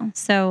as well.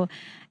 So,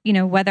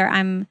 whether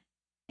I'm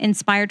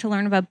inspired to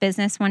learn about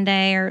business one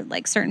day or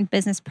like certain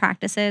business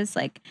practices,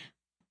 like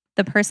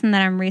the person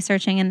that I'm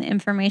researching and the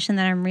information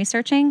that I'm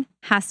researching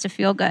has to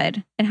feel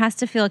good. It has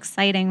to feel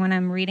exciting when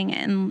I'm reading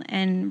it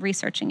and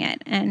researching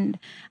it and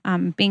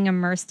being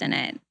immersed in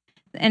it.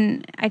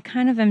 And I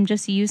kind of am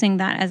just using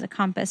that as a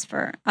compass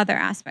for other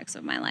aspects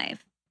of my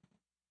life.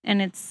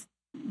 And it's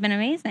been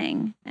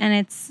amazing.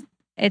 And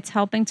it's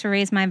helping to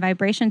raise my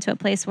vibration to a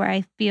place where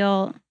I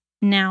feel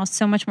now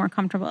so much more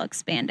comfortable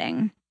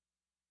expanding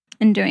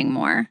and doing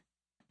more.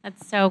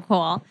 That's so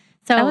cool.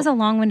 So that was a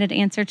long-winded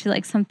answer to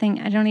like something.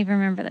 I don't even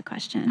remember the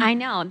question. I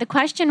know. The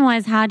question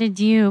was, how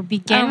did you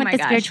begin with the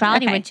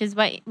spirituality, okay. which is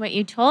what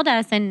you told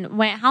us. And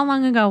how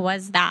long ago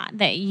was that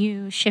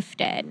you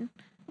shifted?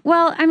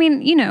 Well, I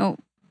mean,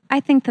 I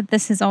think that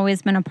this has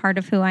always been a part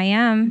of who I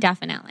am.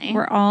 Definitely.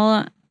 We're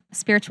all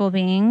spiritual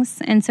beings.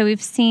 And so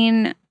we've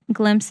seen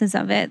glimpses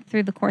of it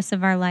through the course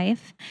of our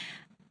life.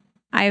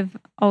 I've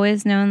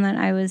always known that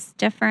I was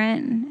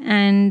different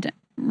and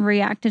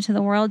reacted to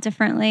the world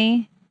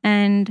differently.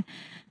 And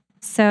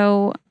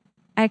so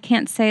I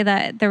can't say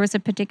that there was a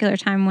particular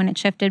time when it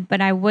shifted, but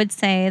I would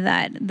say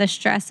that the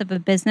stress of a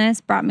business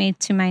brought me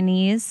to my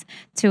knees,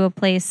 to a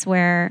place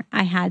where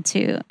I had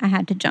to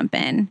jump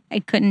in. I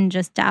couldn't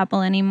just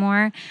dabble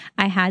anymore.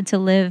 I had to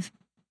live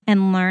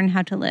and learn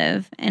how to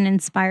live an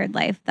inspired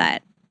life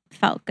that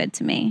felt good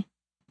to me.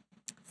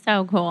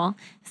 So cool.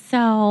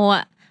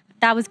 So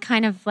that was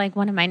kind of like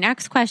one of my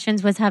next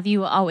questions was, have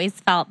you always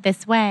felt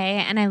this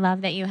way? And I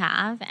love that you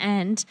have.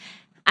 And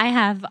I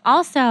have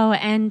also,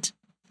 and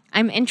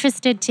I'm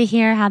interested to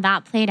hear how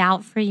that played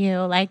out for you,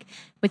 like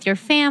with your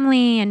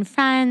family and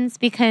friends,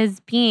 because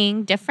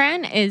being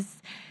different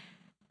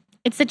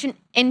it's such an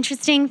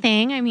interesting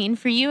thing. I mean,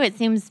 for you, it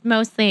seems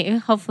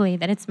hopefully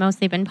that it's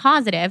mostly been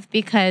positive,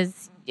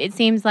 because it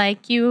seems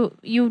like you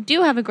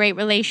do have a great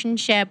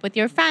relationship with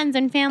your friends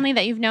and family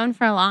that you've known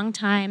for a long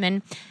time.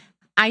 And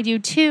I do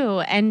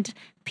too. And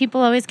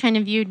people always kind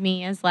of viewed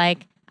me as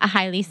like a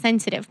highly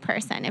sensitive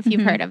person, if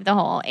you've heard of the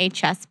whole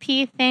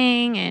HSP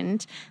thing.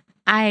 And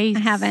I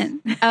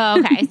haven't. Oh,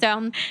 okay.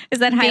 So is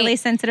that highly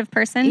sensitive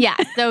person? Yeah.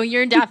 So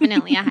you're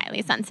definitely a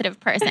highly sensitive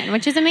person,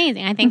 which is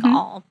amazing. I think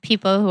all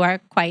people who are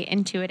quite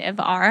intuitive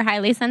are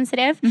highly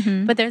sensitive.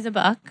 But there's a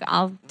book,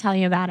 I'll tell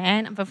you about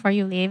it before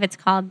you leave. It's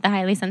called The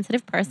Highly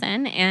Sensitive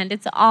Person. And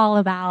it's all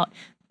about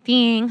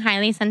being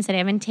highly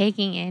sensitive and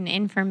taking in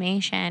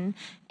information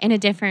in a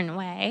different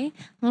way.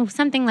 Well,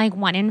 something like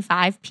 1 in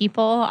 5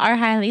 people are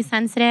highly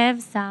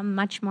sensitive, some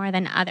much more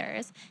than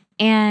others.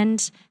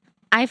 And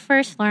I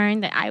first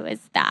learned that I was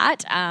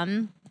that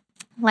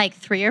like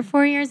 3 or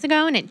 4 years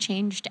ago, and it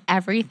changed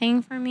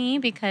everything for me,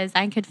 because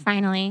I could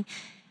finally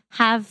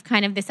have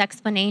kind of this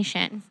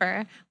explanation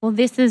for, well,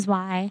 this is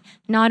why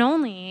not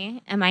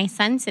only am I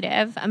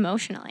sensitive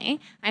emotionally,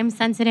 I'm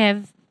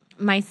sensitive.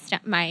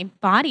 My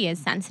body is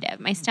sensitive.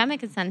 My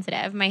stomach is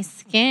sensitive. My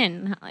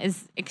skin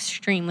is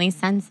extremely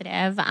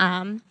sensitive.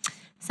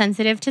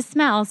 Sensitive to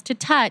smells, to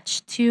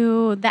touch,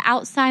 to the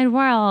outside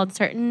world.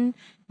 Certain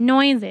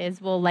noises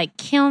will like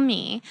kill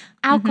me.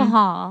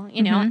 Alcohol,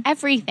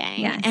 everything.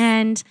 Yes.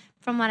 And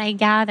from what I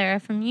gather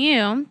from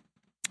you,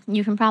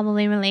 you can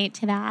probably relate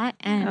to that.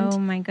 And oh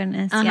my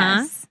goodness,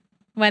 yes.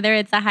 Whether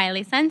it's a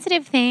highly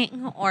sensitive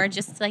thing or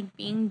just like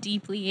being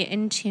deeply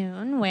in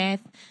tune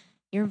with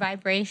your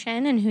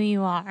vibration and who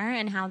you are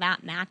and how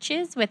that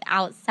matches with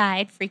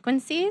outside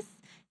frequencies.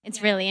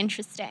 It's really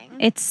interesting.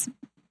 It's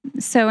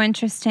so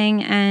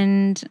interesting.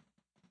 And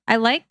I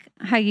like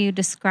how you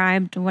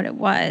described what it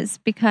was,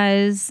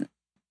 because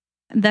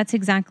that's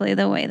exactly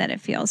the way that it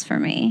feels for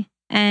me.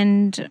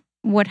 And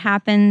what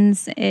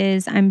happens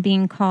is I'm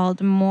being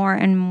called more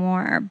and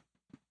more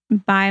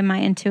by my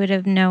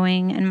intuitive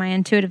knowing and my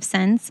intuitive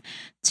sense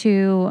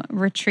to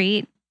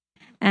retreat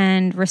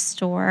and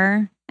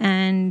restore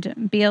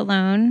and be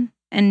alone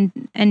and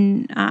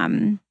in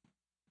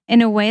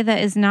a way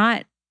that is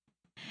not,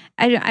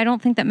 I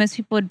don't think that most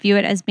people would view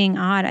it as being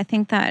odd. I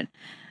think that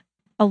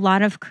a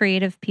lot of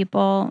creative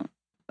people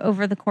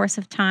over the course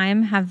of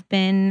time have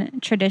been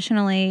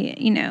traditionally,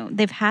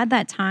 they've had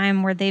that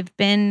time where they've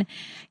been,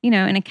 in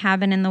a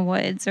cabin in the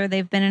woods, or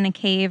they've been in a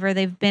cave, or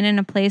they've been in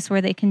a place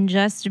where they can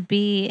just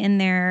be in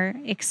their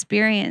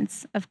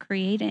experience of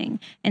creating.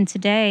 And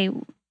today,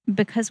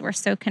 because we're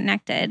so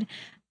connected,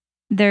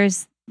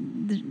 there's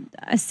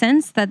a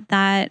sense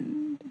that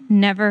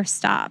never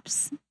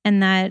stops,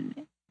 and that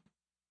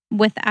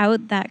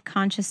without that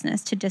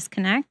consciousness to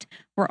disconnect,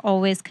 we're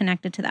always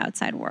connected to the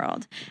outside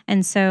world.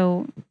 And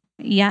so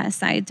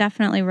yes, I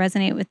definitely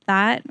resonate with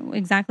that,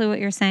 exactly what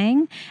you're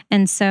saying.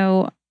 And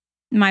so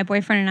my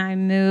boyfriend and I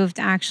moved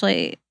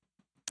actually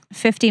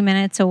 50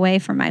 minutes away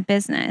from my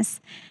business.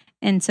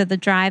 And so the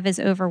drive is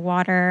over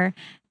water.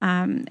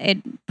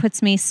 It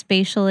puts me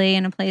spatially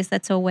in a place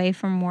that's away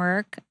from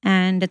work.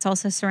 And it's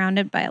also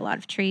surrounded by a lot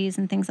of trees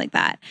and things like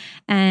that.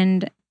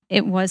 And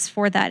it was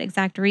for that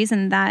exact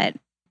reason that,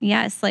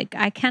 yes, like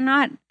I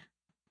cannot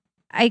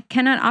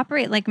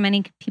operate like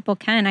many people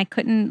can. I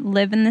couldn't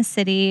live in the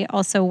city,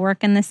 also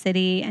work in the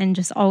city, and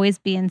just always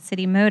be in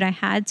city mode. I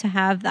had to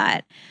have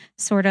that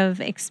sort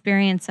of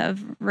experience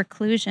of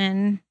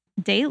reclusion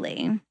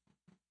daily.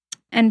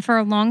 And for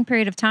a long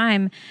period of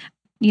time,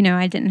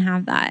 I didn't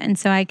have that. And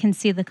so I can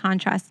see the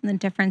contrast and the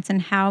difference in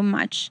how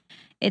much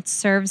it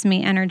serves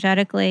me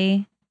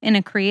energetically in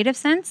a creative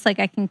sense. Like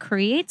I can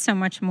create so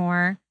much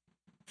more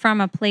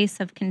from a place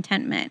of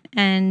contentment.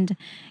 And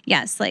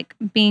yes, like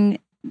being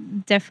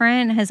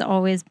different has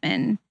always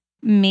been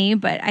me,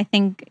 but I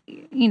think,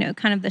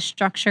 kind of the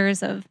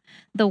structures of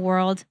the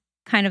world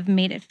kind of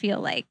made it feel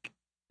like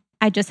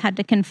I just had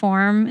to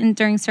conform and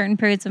during certain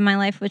periods of my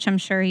life, which I'm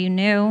sure you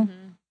knew.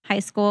 High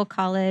school,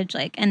 college,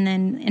 and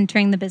then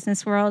entering the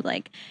business world,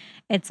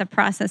 it's a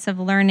process of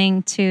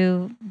learning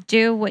to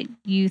do what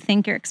you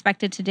think you're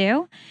expected to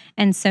do.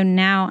 And so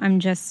now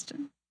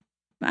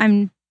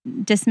I'm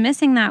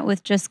dismissing that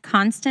with just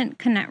constant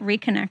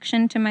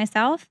reconnection to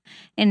myself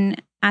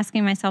and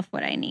asking myself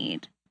what I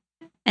need.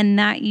 And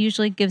that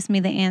usually gives me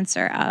the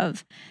answer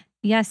of,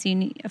 yes, you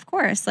need, of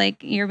course,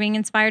 you're being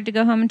inspired to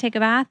go home and take a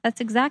bath.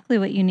 That's exactly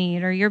what you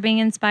need. Or you're being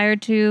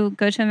inspired to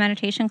go to a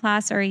meditation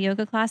class or a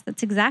yoga class.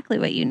 That's exactly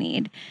what you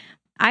need.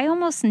 I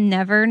almost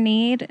never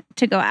need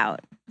to go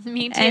out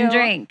Me too. and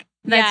drink.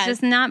 That's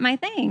just not my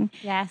thing.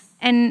 Yes.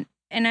 And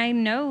I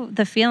know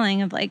the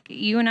feeling of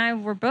you and I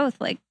were both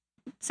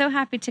so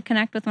happy to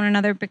connect with one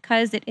another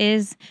because it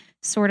is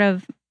sort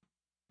of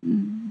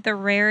the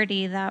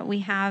rarity that we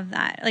have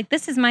that.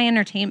 This is my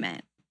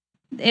entertainment.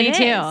 Me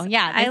too.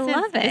 Yeah. I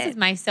love it. This is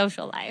my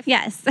social life.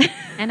 Yes.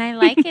 And I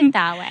like it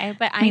that way,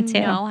 but I too.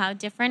 know how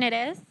different it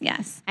is.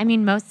 Yes. I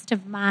mean, most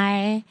of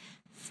my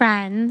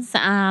friends,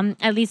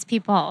 at least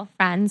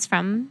friends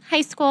from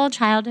high school,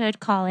 childhood,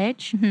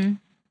 college,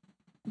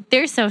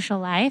 their social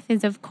life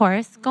is, of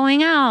course,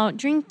 going out,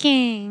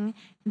 drinking.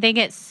 They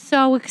get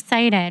so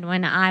excited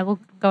when I will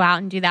go out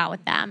and do that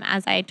with them,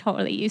 as I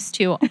totally used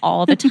to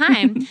all the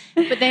time.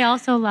 But they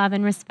also love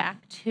and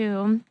respect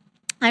who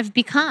I've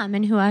become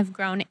and who I've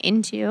grown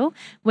into,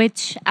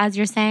 which, as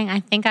you're saying, I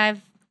think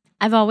I've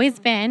always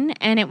been,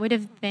 and it would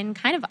have been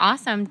kind of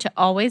awesome to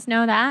always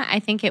know that. I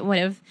think it would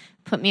have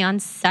put me on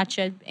such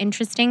an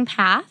interesting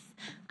path.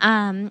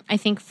 I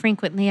think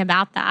frequently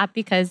about that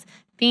because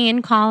being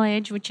in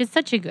college, which is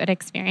such a good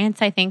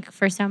experience, I think,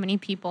 for so many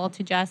people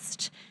to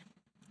just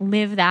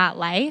live that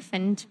life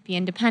and be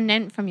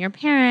independent from your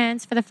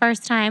parents for the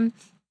first time,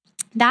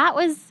 that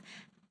was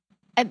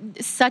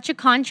such a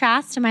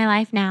contrast to my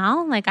life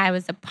now. I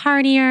was a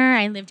partier.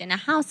 I lived in a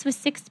house with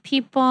 6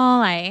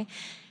 people.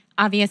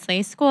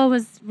 Obviously, school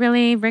was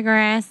really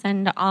rigorous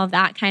and all of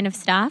that kind of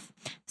stuff.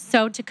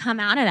 So to come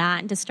out of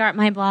that and to start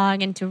my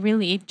blog and to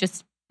really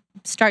just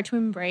start to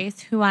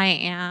embrace who I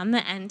am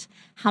and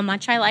how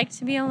much I like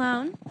to be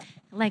alone,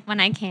 when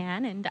I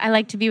can. And I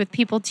like to be with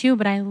people too,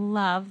 but I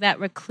love that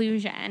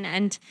reclusion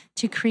and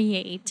to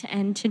create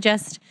and to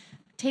just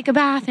take a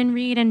bath and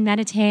read and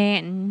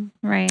meditate and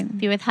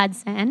be with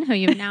Hudson, who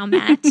you've now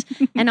met,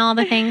 and all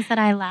the things that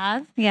I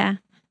love. Yeah.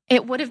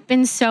 It would have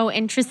been so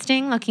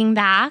interesting looking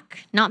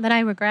back. Not that I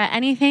regret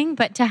anything,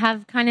 but to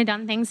have kind of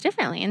done things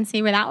differently and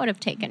see where that would have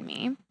taken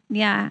me.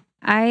 Yeah.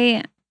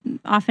 I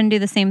often do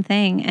the same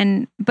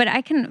thing. But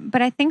I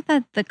think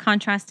that the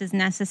contrast is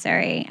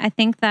necessary. I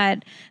think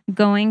that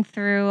going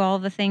through all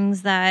the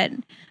things that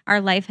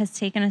our life has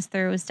taken us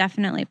through is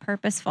definitely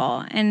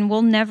purposeful, and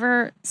we'll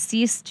never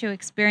cease to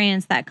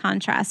experience that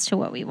contrast to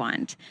what we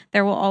want.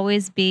 There will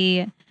always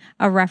be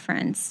a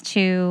reference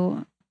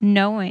to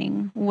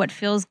knowing what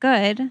feels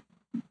good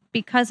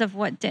because of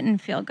what didn't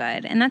feel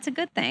good. And that's a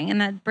good thing. And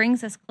that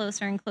brings us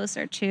closer and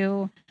closer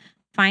to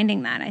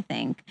finding that, I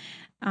think.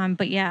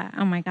 But yeah,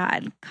 oh my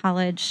God,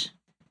 college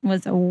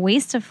was a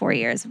waste of 4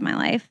 years of my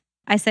life.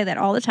 I say that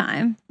all the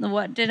time.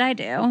 What did I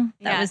do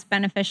that was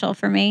beneficial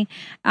for me?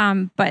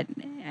 But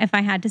if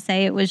I had to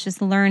say, it was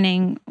just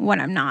learning what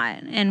I'm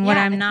not. And what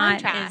I'm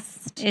not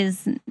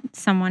is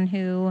someone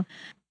who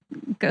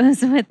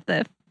goes with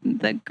the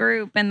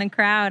group and the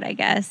crowd, I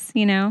guess,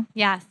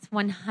 Yes,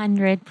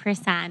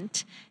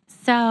 100%.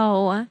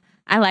 So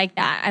I like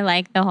that. I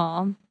like the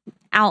whole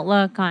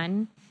outlook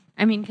on,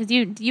 because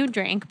you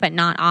drink, but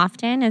not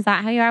often. Is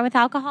that how you are with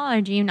alcohol,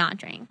 or do you not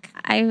drink?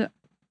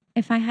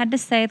 If I had to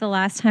say the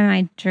last time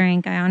I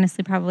drank, I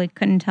honestly probably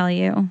couldn't tell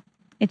you.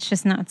 It's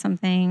just not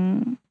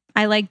something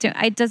I like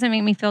to. It doesn't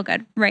make me feel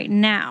good right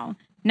now.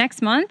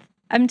 Next month,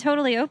 I'm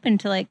totally open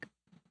to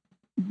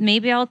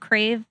maybe I'll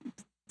crave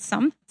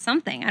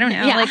something. I don't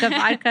know, like a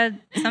vodka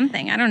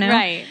something. I don't know.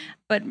 Right.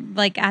 But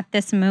at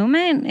this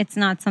moment, it's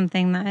not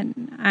something that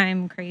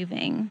I'm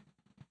craving.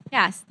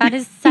 Yes, that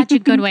is such a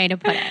good way to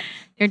put it.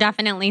 You're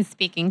definitely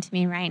speaking to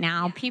me right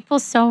now. People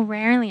so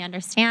rarely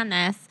understand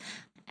this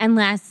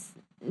unless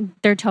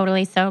they're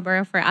totally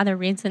sober for other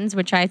reasons,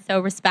 which I so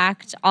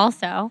respect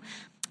also.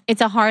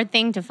 It's a hard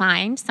thing to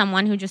find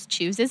someone who just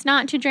chooses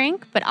not to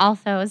drink, but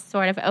also is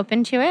sort of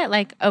open to it,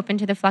 like open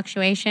to the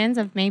fluctuations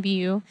of maybe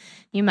you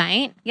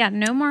might. Yeah,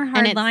 no more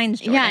hard lines,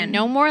 Jordan. Yeah,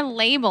 no more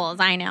labels.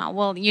 I know.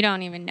 Well, you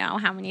don't even know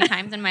how many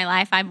times in my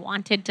life I've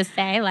wanted to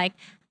say, like,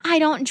 I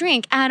don't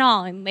drink at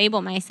all and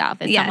label myself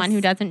as someone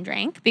who doesn't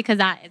drink, because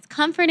that is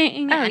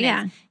comforting and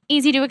it's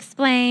easy to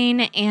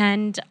explain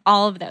and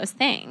all of those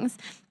things.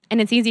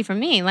 And it's easy for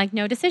me, like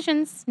no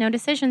decisions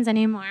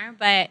anymore.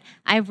 But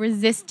I've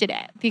resisted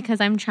it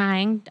because I'm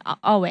trying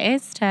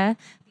always to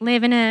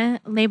live in a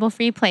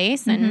label-free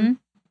place and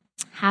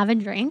have a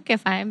drink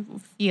if I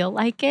feel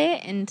like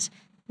it. And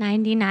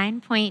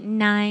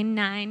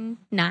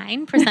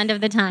 99.999%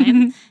 of the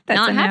time,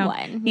 not have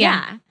one.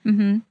 Yeah.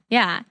 Mm-hmm.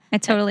 Yeah. I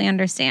totally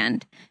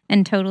understand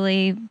and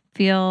totally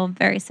feel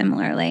very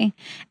similarly.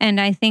 And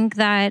I think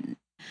that,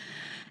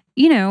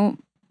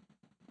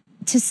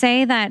 to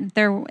say that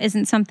there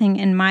isn't something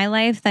in my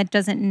life that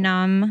doesn't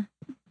numb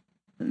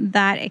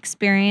that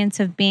experience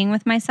of being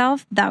with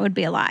myself, that would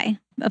be a lie.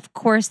 Of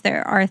course,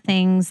 there are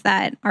things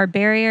that are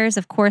barriers.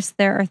 Of course,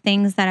 there are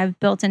things that I've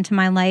built into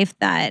my life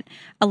that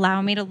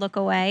allow me to look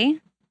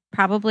away.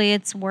 Probably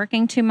it's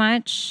working too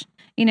much,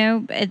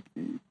 kind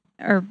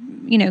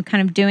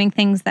of doing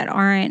things that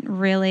aren't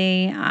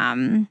really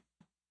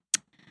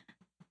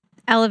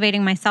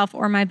elevating myself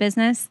or my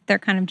business. They're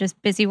kind of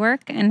just busy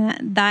work.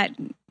 And that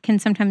can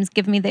sometimes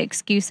give me the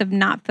excuse of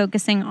not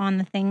focusing on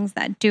the things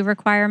that do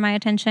require my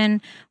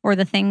attention or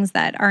the things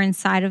that are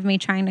inside of me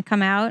trying to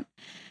come out.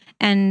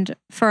 And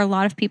for a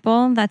lot of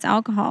people, that's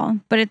alcohol.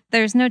 But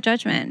there's no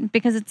judgment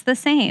because it's the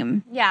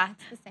same. Yeah, it's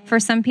the same. For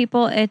some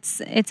people,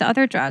 it's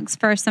other drugs.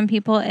 For some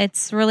people,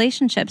 it's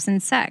relationships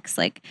and sex.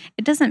 Like,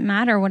 it doesn't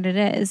matter what it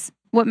is.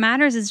 What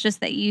matters is just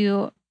that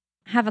you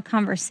have a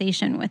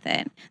conversation with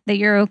it, that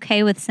you're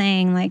okay with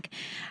saying, like,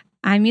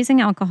 I'm using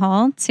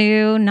alcohol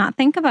to not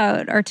think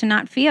about or to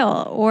not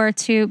feel or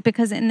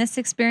because in this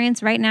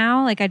experience right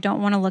now, like, I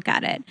don't want to look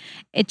at it.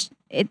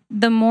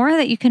 The more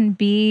that you can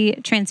be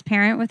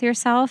transparent with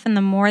yourself and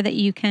the more that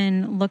you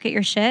can look at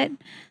your shit,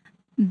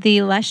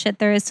 the less shit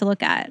there is to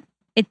look at.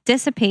 It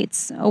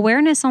dissipates.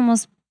 Awareness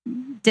almost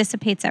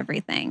dissipates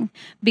everything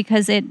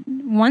because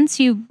once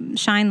you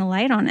shine the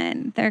light on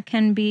it, there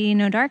can be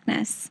no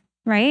darkness,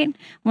 right?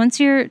 Once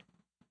you're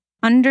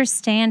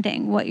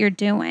understanding what you're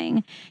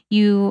doing,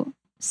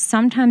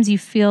 sometimes you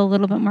feel a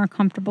little bit more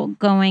comfortable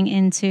going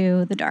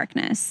into the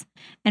darkness.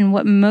 And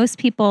what most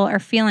people are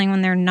feeling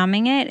when they're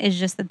numbing it is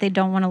just that they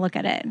don't want to look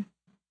at it.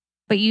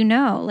 But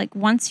like,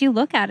 once you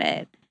look at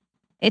it,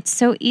 it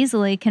so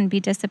easily can be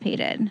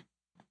dissipated.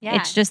 Yeah.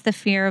 It's just the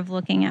fear of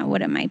looking at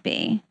what it might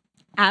be.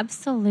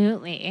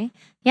 Absolutely.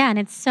 Yeah, and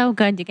it's so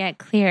good to get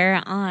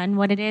clear on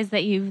what it is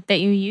that you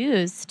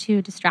use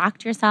to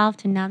distract yourself,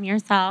 to numb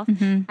yourself.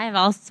 Mm-hmm. I have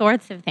all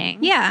sorts of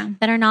things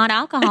that are not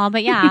alcohol,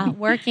 but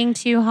working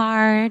too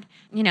hard,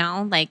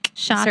 like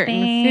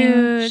certain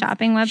foods,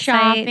 shopping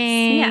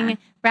websites,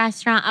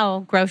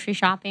 restaurant, grocery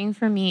shopping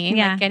for me,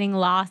 like getting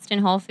lost in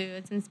Whole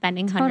Foods and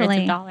spending hundreds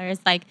of dollars.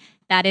 Like,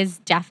 that is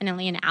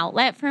definitely an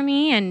outlet for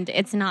me, and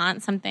it's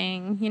not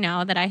something,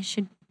 that I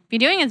should be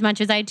doing as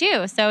much as I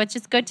do. So it's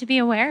just good to be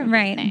aware of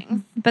these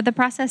things. But the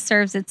process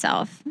serves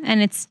itself,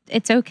 and it's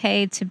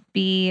okay to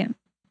be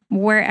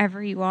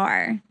wherever you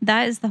are.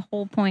 That is the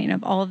whole point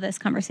of all of this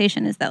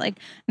conversation, is that, like,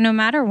 no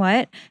matter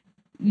what,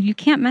 you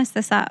can't mess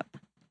this up.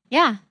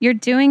 Yeah. You're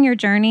doing your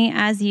journey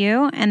as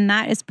you, and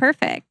that is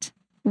perfect.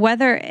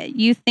 Whether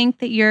you think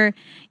that you're,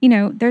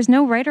 there's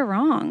no right or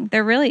wrong.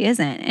 There really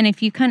isn't. And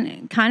if you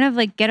kind of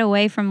like get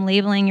away from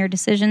labeling your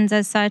decisions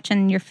as such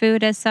and your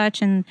food as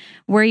such and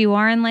where you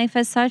are in life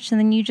as such, and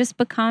then you just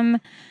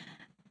become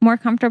more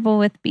comfortable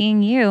with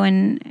being you.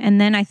 And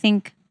then I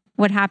think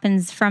what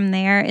happens from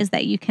there is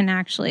that you can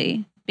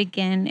actually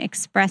begin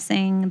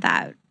expressing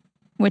that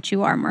which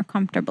you are more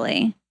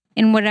comfortably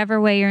in whatever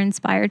way you're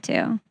inspired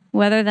to,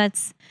 whether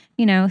that's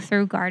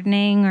through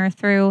gardening or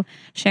through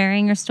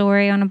sharing your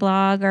story on a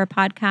blog or a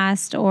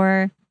podcast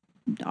or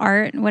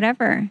art,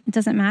 whatever. It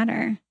doesn't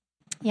matter.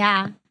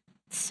 Yeah.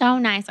 So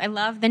nice. I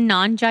love the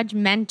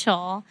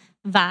non-judgmental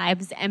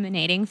vibes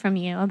emanating from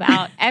you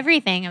about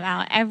everything,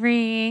 about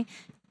every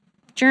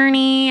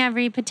journey,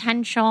 every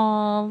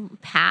potential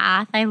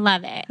path. I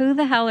love it. Who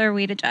the hell are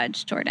we to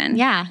judge, Jordan?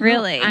 Yeah.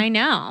 Really. I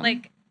know.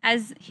 Like,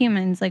 as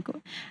humans, like,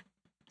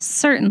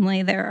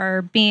 certainly there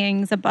are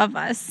beings above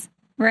us.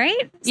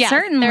 Right? Yes,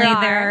 certainly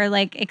there are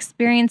like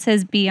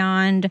experiences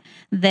beyond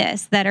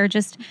this that are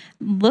just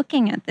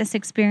looking at this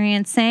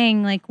experience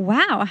saying, like,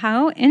 wow,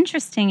 how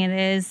interesting it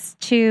is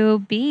to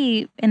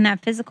be in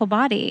that physical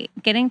body,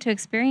 getting to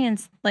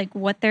experience like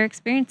what they're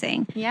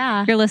experiencing.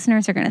 Yeah. Your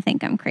listeners are going to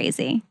think I'm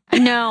crazy.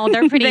 No,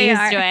 they're pretty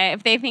used to it.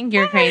 If they think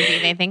you're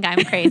crazy, they think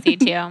I'm crazy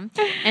too.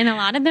 And a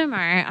lot of them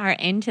are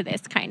into this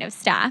kind of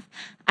stuff.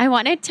 I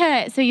wanted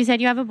to, so you said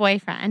you have a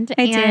boyfriend.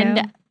 I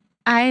do.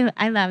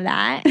 I love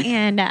that.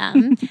 And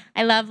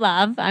I love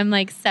love. I'm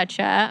like such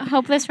a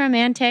hopeless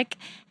romantic.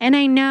 And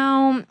I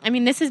know, I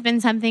mean, this has been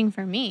something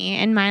for me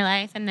in my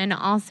life. And then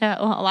also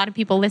a lot of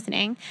people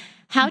listening,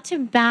 how to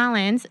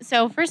balance.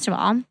 So first of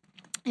all,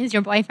 is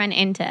your boyfriend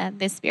into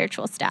this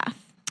spiritual stuff?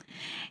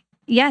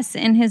 Yes,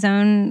 in his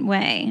own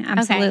way.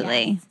 Absolutely.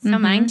 Okay, yes. So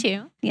mine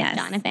too. Yes.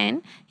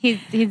 Jonathan. He's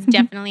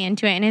definitely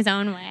into it in his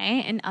own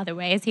way. In other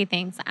ways, he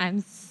thinks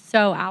I'm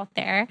so out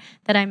there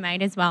that I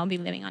might as well be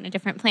living on a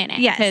different planet.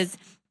 Yes. Because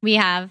we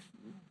have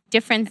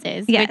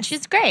differences, Yes. which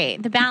is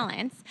great, the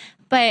balance.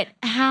 But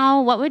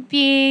what would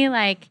be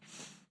like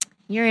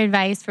your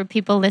advice for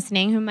people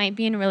listening who might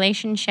be in a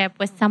relationship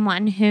with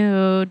someone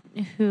who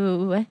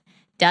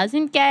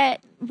doesn't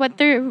get what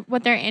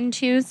they're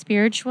into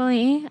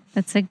spiritually?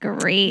 That's a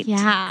great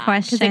 'cause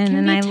question, it can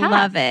and be I tough.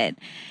 love it.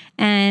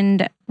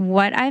 And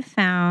what I've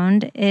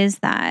found is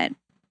that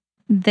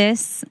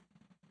this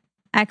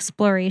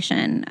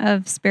exploration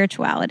of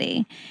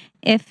spirituality,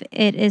 if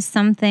it is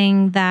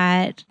something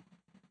that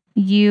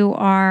you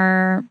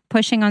are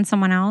pushing on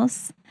someone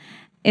else,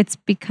 it's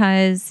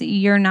because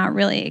you're not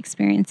really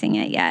experiencing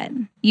it yet.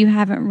 You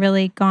haven't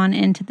really gone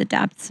into the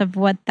depths of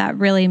what that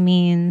really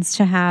means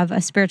to have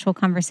a spiritual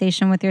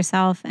conversation with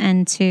yourself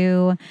and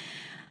to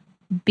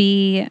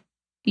be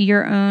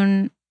your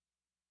own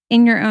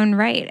in your own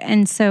right.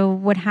 And so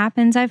what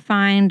happens, I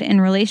find,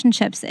 in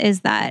relationships is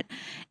that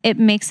it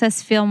makes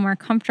us feel more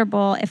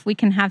comfortable if we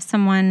can have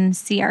someone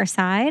see our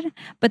side,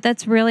 but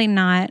that's really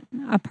not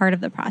a part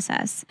of the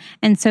process.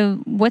 And so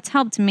what's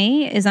helped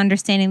me is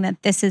understanding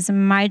that this is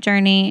my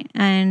journey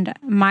and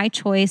my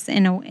choice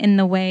in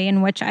the way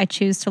in which I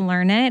choose to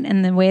learn it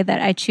and the way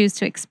that I choose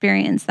to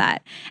experience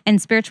that. And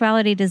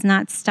spirituality does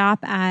not stop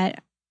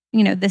at,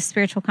 this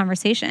spiritual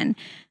conversation.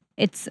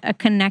 It's a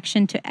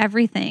connection to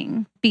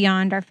everything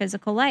beyond our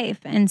physical life.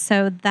 And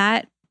so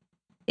that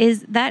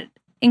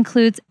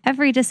includes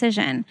every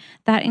decision.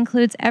 That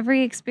includes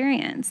every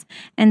experience.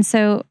 And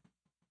so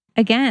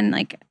again,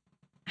 like,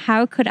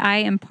 how could I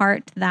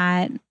impart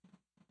that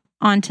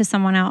onto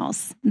someone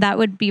else? That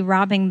would be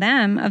robbing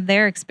them of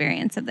their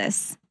experience of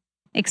this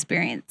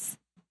experience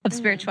of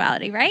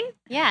spirituality, right?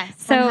 Yes,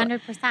 So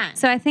 100%.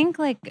 So I think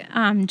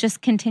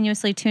just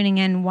continuously tuning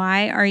in.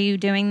 Why are you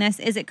doing this?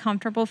 Is it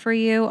comfortable for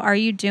you? Are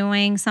you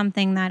doing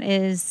something that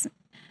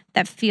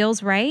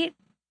feels right?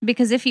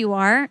 Because if you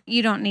are,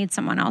 you don't need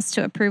someone else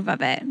to approve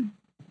of it.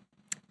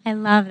 I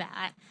love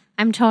that.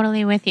 I'm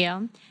totally with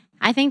you.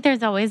 I think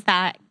there's always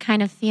that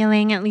kind of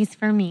feeling, at least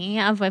for me,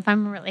 of if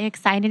I'm really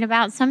excited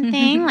about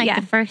something, like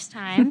the first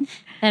time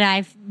that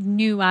I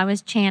knew I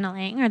was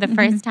channeling, or the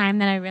first time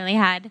that I really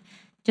had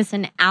just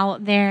an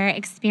out there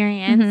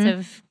experience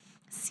of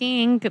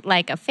seeing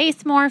like a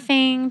face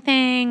morphing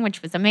thing,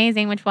 which was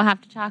amazing, which we'll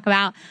have to talk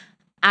about.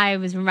 I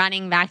was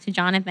running back to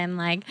Jonathan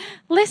like,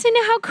 listen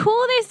to how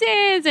cool this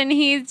is. And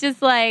he's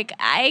just like,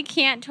 I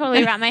can't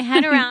totally wrap my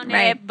head around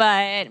it,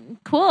 but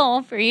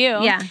cool for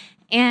you. Yeah.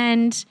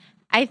 And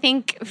I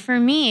think for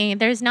me,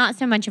 there's not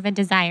so much of a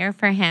desire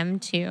for him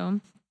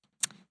to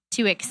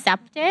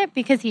accept it,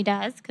 because he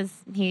does, because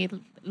he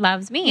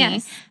loves me.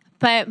 Yes.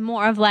 But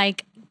more of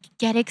like,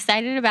 get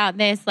excited about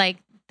this. Like,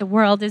 the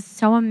world is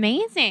so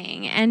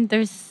amazing and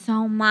there's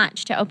so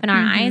much to open our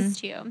eyes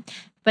to.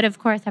 But of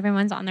course,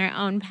 everyone's on their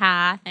own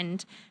path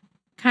and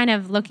kind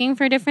of looking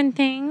for different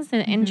things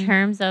in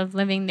terms of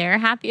living their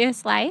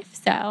happiest life.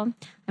 So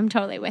I'm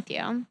totally with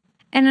you.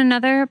 And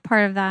another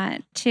part of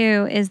that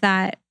too is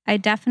that I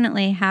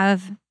definitely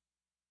have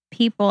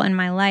people in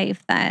my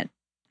life that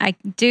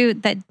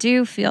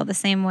do feel the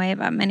same way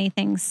about many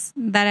things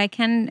that I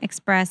can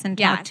express and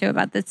talk to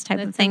about this type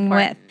of thing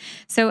with.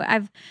 So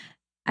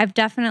I've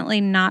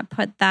definitely not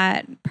put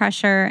that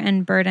pressure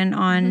and burden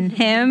on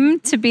him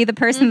to be the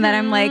person that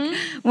I'm like,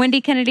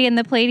 Wendy Kennedy and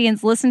the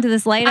Palladians, listen to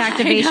this light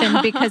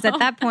activation, because at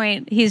that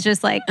point he's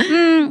just like,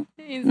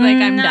 he's like,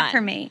 I'm not done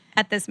for me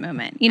at this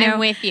moment. I'm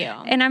with you.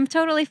 And I'm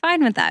totally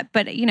fine with that.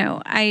 But,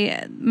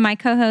 my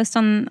co-host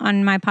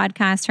on my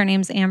podcast, her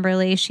name's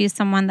Amberly. She's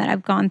someone that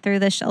I've gone through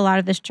a lot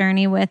of this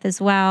journey with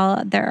as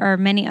well. There are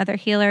many other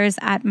healers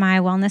at my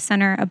wellness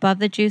center above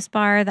the juice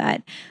bar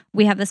that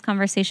we have this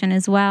conversation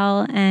as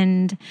well.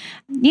 And,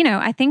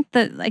 I think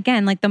that,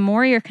 again, like, the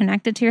more you're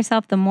connected to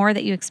yourself, the more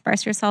that you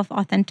express yourself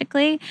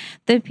authentically,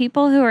 the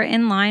people who are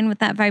in line with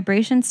that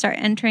vibration start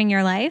entering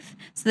your life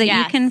so that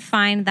you can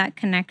find that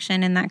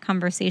connection and that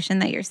conversation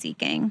that you're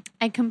seeking.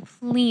 I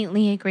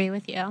completely agree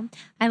with you.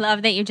 I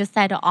love that you just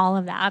said all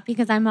of that,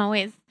 because I'm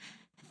always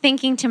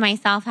thinking to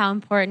myself how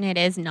important it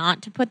is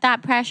not to put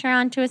that pressure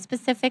onto a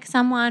specific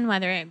someone,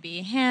 whether it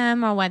be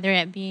him or whether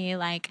it be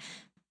like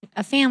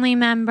a family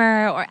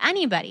member or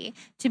anybody,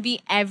 to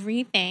be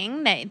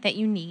everything that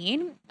you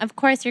need. Of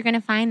course, you're going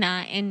to find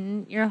that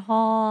in your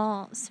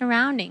whole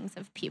surroundings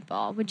of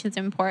people, which is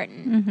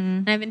important.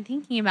 And I've been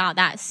thinking about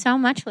that so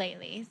much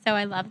lately. So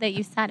I love that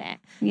you said it.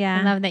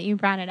 Yeah. I love that you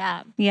brought it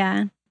up.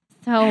 Yeah.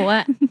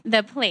 So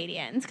the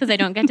Palladians, because I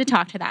don't get to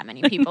talk to that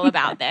many people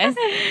about this.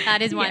 That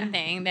is one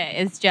thing that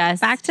is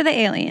just... Back to the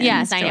aliens.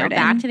 Yes, I know. Jordan.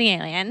 Back to the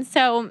aliens.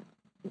 So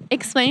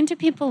explain to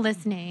people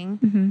listening,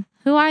 Mm-hmm.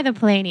 who are the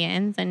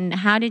Pleiadians and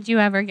how did you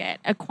ever get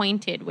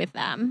acquainted with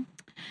them?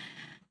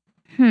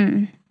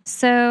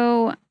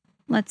 So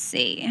let's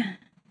see.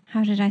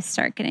 How did I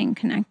start getting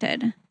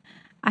connected?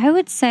 I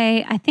would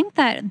say, I think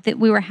that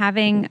we were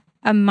having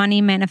a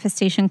money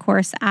manifestation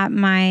course at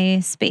my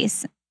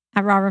space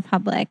at Raw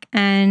Republic.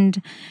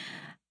 And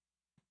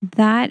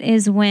that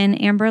is when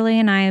Amberly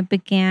and I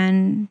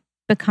began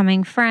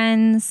becoming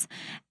friends.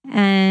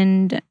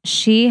 And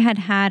she had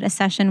had a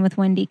session with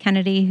Wendy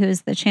Kennedy,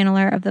 who's the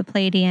channeler of the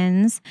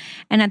Pleiadians.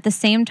 And at the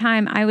same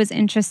time, I was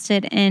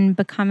interested in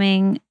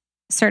becoming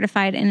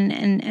certified in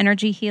an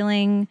energy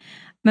healing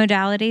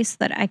modality so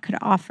that I could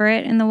offer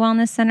it in the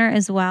wellness center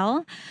as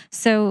well.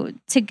 So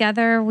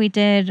together we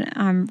did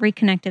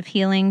reconnective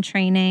healing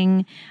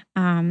training,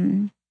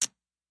 and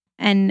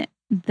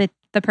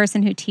the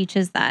person who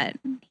teaches that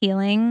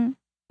healing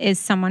is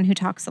someone who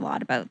talks a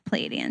lot about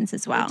Pleiadians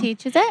as well. Who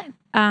teaches it?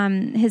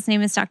 His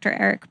name is Dr.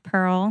 Eric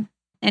Pearl,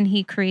 and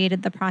he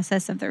created the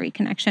process of the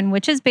reconnection,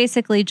 which is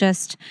basically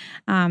just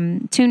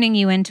tuning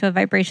you into a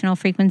vibrational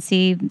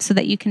frequency so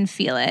that you can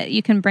feel it.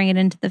 You can bring it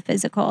into the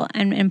physical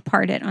and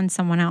impart it on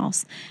someone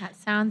else. That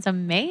sounds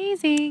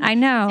amazing. I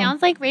know.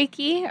 Sounds like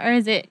Reiki, or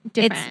is it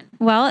different?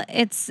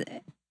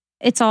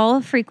 It's all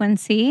a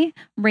frequency.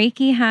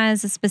 Reiki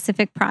has a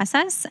specific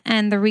process,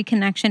 and the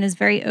reconnection is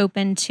very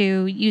open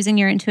to using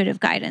your intuitive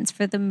guidance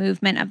for the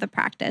movement of the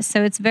practice.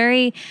 So it's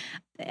very,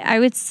 I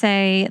would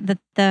say that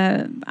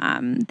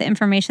the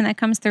information that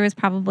comes through is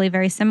probably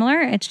very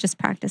similar. It's just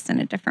practiced in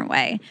a different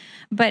way.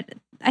 But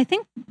I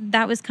think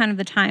that was kind of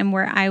the time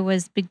where I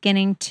was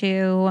beginning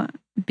to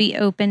be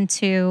open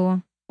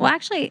to. Well,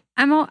 actually,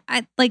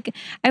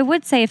 I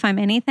would say if I'm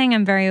anything,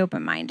 I'm very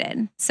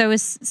open-minded. So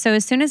as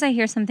soon as I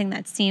hear something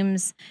that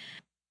seems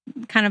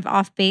kind of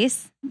off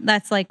base,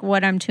 that's like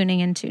what I'm tuning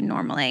into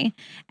normally.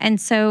 And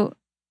so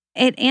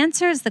it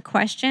answers the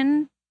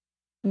question,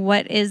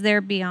 what is there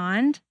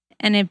beyond?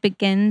 And it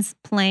begins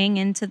playing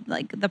into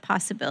like the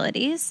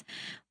possibilities.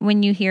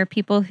 When you hear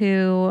people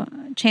who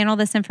channel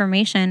this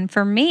information,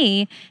 for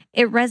me,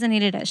 it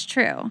resonated as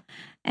true.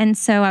 And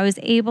so I was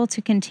able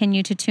to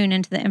continue to tune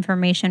into the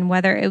information,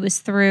 whether it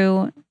was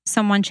through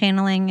someone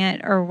channeling it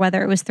or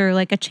whether it was through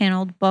like a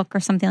channeled book or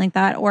something like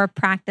that, or a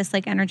practice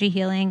like energy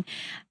healing,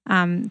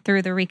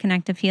 through the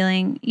reconnective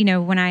healing. You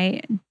know, when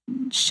I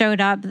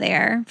showed up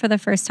there for the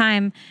first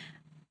time,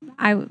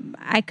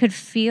 I could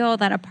feel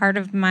that a part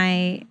of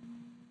my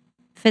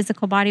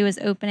physical body was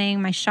opening.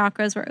 My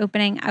chakras were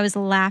opening. I was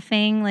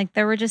laughing. Like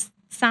there were just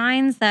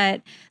signs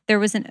that there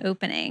was an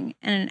opening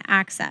and an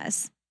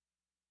access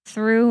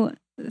through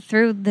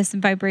this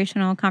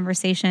vibrational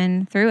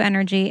conversation, through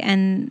energy,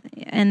 and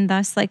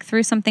thus like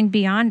through something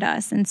beyond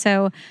us. And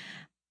so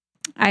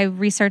I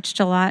researched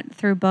a lot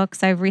through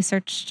books. I've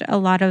researched a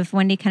lot of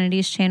Wendy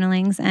Kennedy's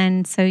channelings.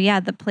 And so, yeah,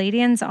 the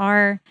Pleiadians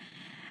are,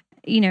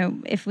 you know,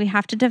 if we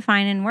have to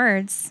define in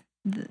words,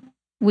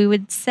 we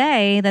would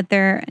say that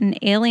they're an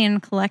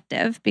alien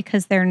collective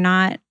because they're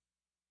not,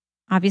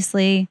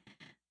 obviously,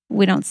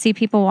 we don't see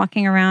people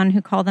walking around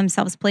who call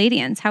themselves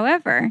Pleiadians.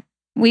 However,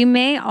 we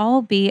may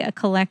all be a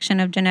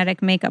collection of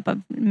genetic makeup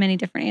of many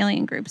different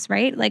alien groups,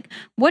 right? Like,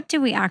 what do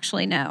we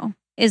actually know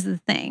is the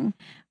thing,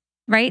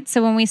 right?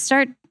 So when we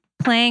start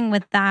playing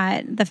with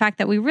that, the fact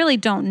that we really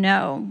don't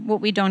know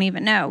what we don't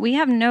even know, we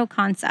have no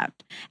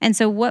concept. And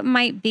so what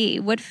might be,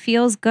 what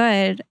feels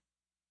good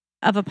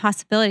of a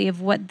possibility of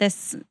what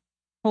this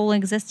whole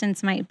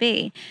existence might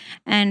be.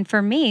 And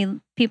for me,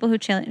 people who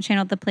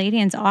channeled the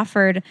Pleiadians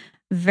offered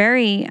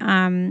very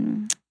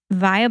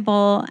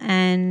viable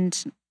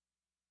and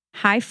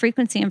high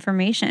frequency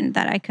information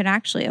that I could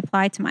actually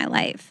apply to my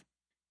life.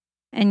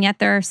 And yet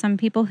there are some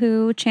people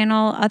who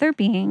channel other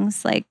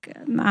beings like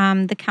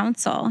the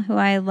council, who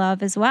I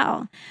love as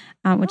well,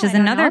 which is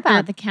another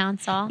about group. The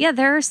council. Yeah,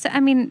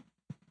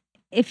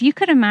 if you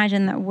could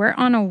imagine that we're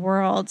on a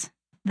world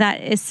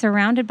that is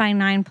surrounded by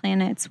 9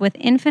 planets with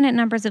infinite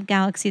numbers of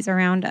galaxies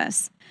around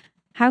us,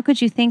 how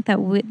could you think that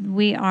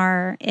we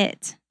are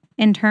it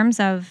in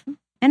terms of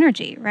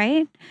energy,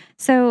 right?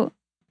 So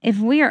if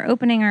we are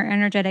opening our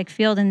energetic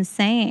field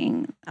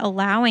and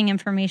allowing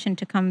information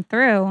to come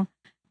through,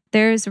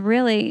 there's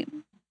really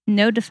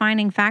no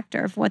defining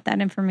factor of what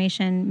that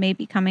information may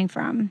be coming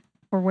from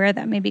or where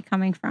that may be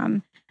coming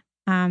from.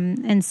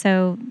 And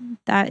so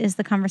that is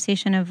the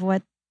conversation of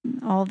what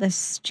all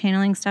this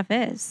channeling stuff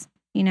is,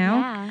 you know?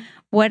 Yeah.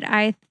 What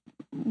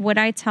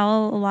I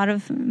tell a lot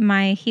of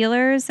my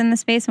healers in the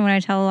space and what I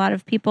tell a lot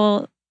of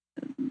people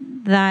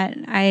that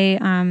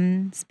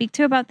I speak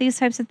to about these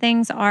types of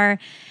things are,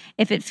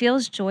 if it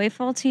feels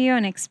joyful to you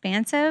and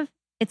expansive,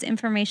 it's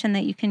information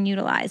that you can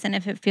utilize. And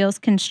if it feels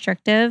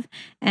constrictive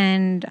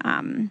and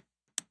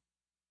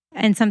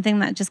something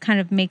that just kind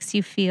of makes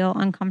you feel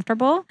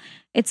uncomfortable,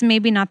 it's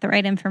maybe not the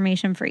right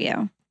information for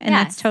you. And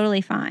that's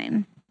totally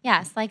fine.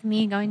 Yes, like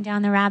me going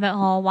down the rabbit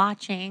hole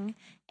watching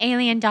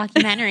alien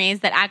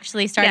documentaries that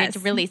actually started to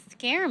really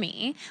scare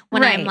me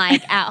when I'm Right.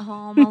 like at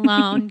home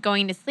alone,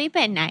 going to sleep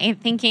at night,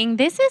 thinking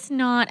this is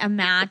not a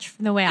match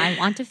for the way I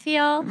want to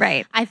feel.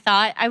 Right. I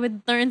thought I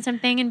would learn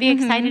something and be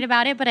excited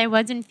about it, but I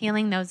wasn't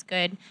feeling those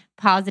good,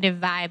 positive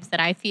vibes that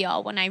I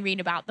feel when I read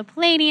about the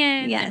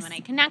Pleiadians and when I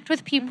connect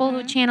with people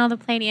who channel the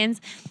Pleiadians.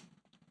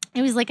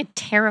 It was like a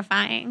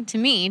terrifying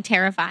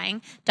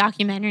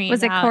documentary.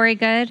 Was it Corey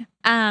Good?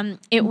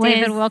 It was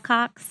David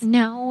Wilcox?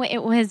 No, it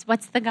was,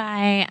 what's the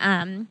guy?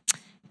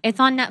 It's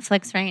on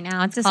Netflix right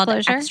now. It's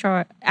Disclosure?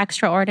 called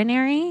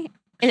Extraordinary.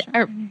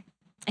 I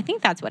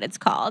think that's what it's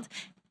called.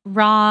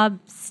 Rob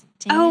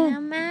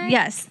Stamek?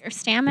 Yes. Or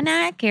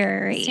Stamanek?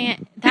 Scary.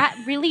 That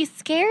really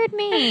scared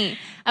me.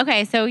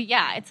 Okay, so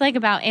yeah, it's like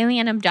about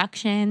alien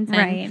abductions. And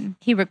Right.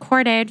 he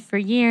recorded for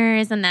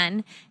years, and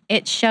then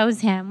it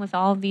shows him with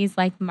all these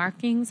like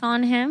markings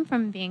on him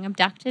from being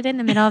abducted in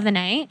the middle of the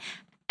night.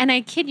 And I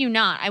kid you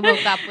not, I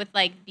woke up with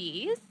like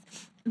these,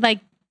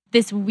 like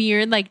this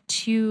weird, like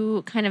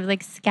 2 kind of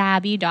like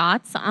scabby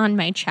dots on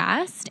my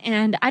chest.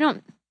 And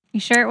You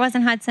sure it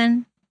wasn't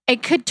Hudson?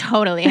 It could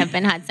totally have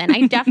been Hudson.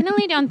 I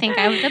definitely don't think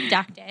I was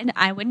abducted.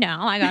 I would know.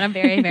 I got a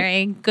very,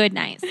 very good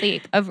night's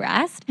sleep of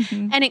rest.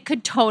 And it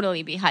could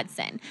totally be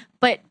Hudson.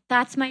 But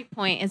that's my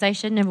point, is I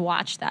shouldn't have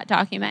watched that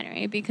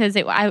documentary because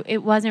it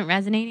wasn't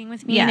resonating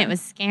with me and it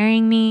was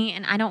scaring me.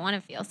 And I don't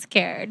want to feel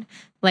scared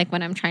like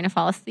when I'm trying to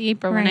fall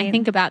asleep or when I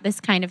think about this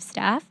kind of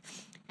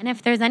stuff. And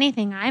if there's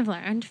anything I've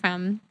learned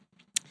from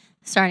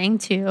starting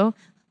to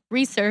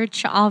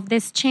research all of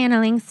this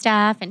channeling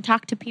stuff and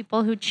talk to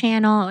people who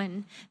channel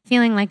and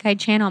feeling like I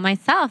channel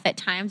myself at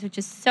times, which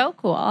is so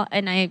cool.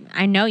 And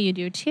I know you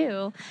do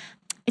too.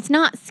 It's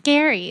not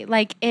scary.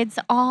 Like, it's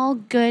all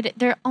good.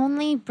 They're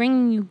only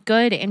bringing you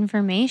good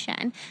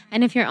information.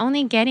 And if you're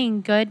only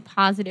getting good,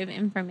 positive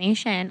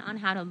information on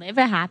how to live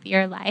a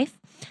happier life,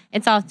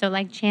 it's also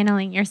like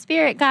channeling your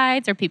spirit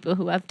guides or people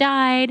who have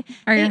died.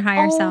 Or your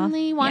higher self. They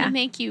only want to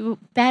make you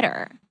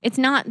better. It's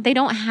not, they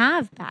don't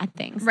have bad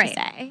things to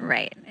say.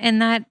 Right.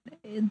 And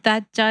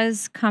that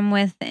does come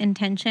with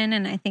intention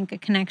and I think a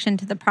connection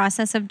to the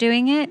process of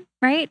doing it,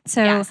 right?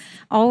 So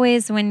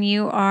always when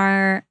you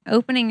are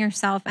opening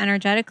yourself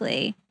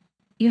energetically,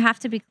 you have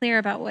to be clear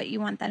about what you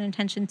want that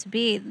intention to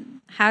be.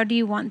 How do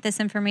you want this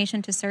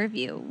information to serve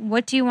you?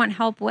 What do you want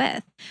help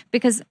with?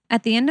 Because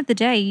at the end of the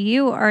day,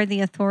 you are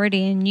the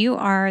authority and you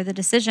are the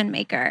decision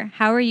maker.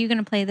 How are you going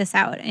to play this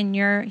out in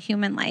your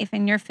human life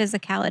and your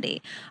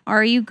physicality?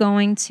 Are you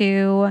going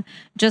to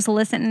just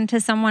listen to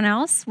someone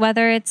else,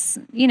 whether it's,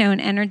 an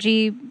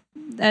energy,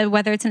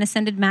 whether it's an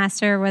ascended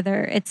master,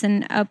 whether it's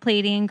a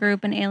Pleiadian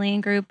group, an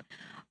alien group?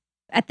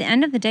 At the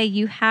end of the day,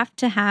 you have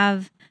to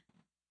have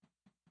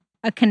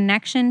a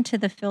connection to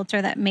the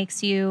filter that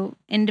makes you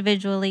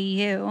individually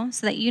you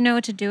so that you know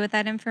what to do with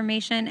that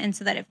information and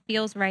so that it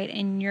feels right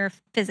in your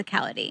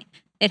physicality.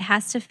 It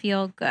has to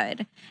feel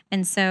good.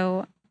 And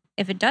so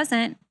if it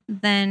doesn't,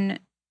 then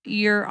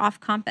you're off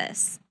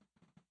compass.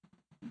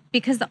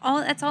 Because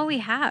that's all we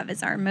have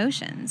is our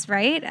emotions,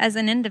 right? As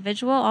an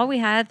individual, all we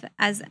have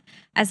as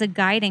a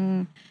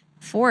guiding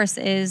force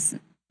is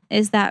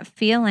that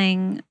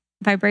feeling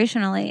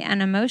vibrationally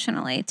and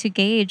emotionally to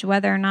gauge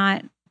whether or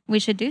not we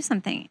should do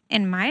something,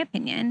 in my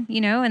opinion,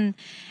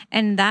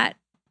 and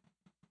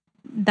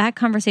that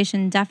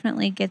conversation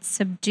definitely gets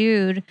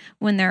subdued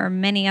when there are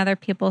many other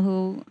people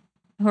who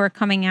are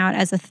coming out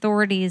as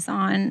authorities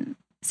on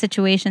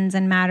situations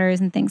and matters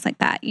and things like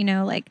that.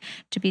 Like,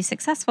 to be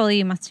successful,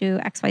 you must do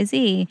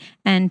XYZ,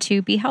 and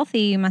to be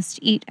healthy, you must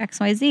eat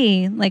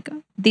XYZ. Like,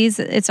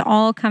 it's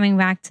all coming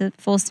back to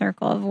full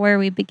circle of where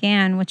we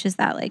began, which is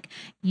that, like,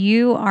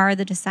 you are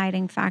the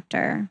deciding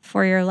factor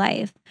for your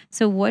life.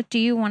 So what do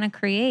you want to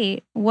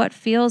create? What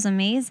feels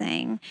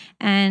amazing?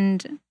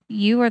 And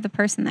you are the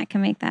person that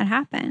can make that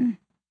happen.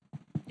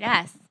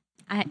 Yes.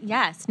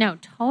 Yes. No,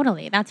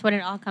 totally. That's what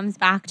it all comes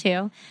back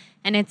to.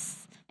 And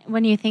it's,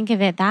 when you think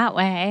of it that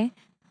way,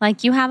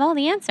 like, you have all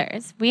the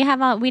answers. We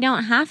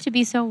don't have to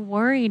be so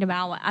worried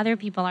about what other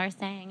people are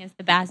saying is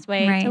the best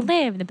way to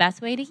live, the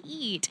best way to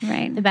eat,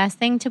 the best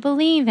thing to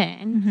believe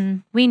in. Mm-hmm.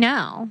 We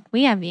know.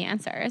 We have the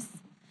answers.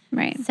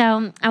 Right.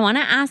 So I want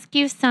to ask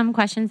you some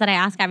questions that I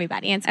ask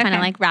everybody. It's kind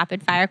of like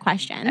rapid fire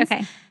questions.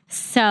 Okay.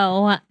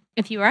 So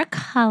if you were a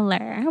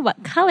color,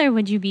 what color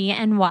would you be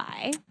and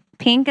why?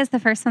 Pink is the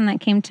first one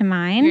that came to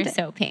mind. You're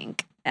so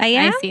pink. I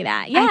am? I see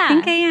that. Yeah. I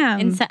think I am.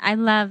 And so I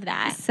love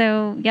that.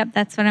 So, yep,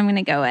 that's what I'm going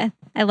to go with.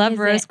 I love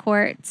rose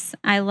quartz.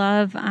 I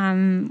love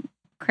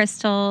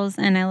crystals,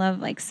 and I love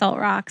like salt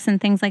rocks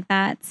and things like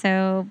that.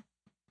 So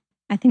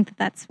I think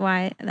that's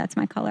why that's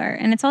my color.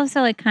 And it's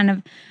also like kind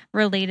of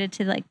related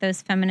to like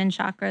those feminine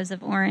chakras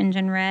of orange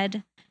and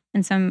red.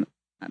 And so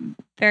I'm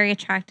very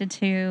attracted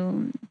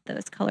to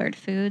those colored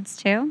foods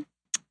too.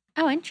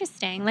 Oh,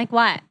 interesting. Like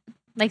what?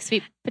 Like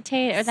sweet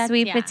potato?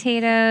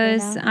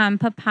 Potatoes,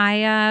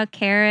 papaya,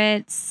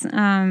 carrots,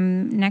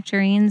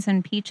 nectarines,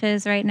 and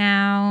peaches right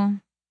now.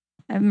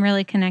 I'm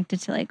really connected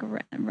to like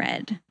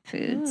red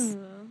foods,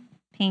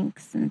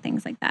 pinks, and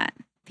things like that.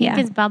 Pink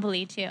is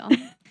bubbly too.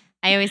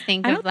 I always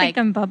think I of don't like think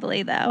I'm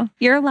bubbly though.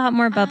 You're a lot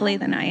more bubbly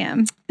than I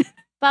am.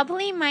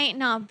 bubbly might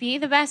not be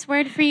the best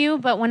word for you,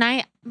 but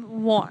when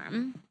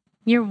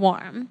you're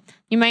warm.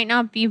 You might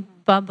not be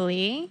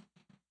bubbly.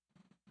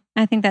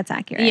 I think that's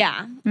accurate.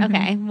 Yeah.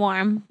 Okay.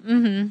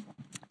 Warm.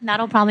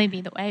 That'll probably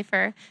be the way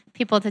for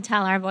people to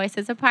tell our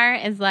voices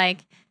apart is like,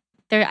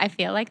 I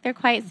feel like they're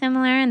quite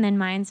similar. And then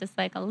mine's just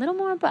like a little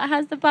more, but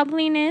has the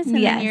bubbliness. And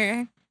then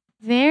you're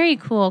very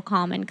cool,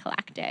 calm, and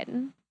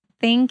collected.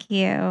 Thank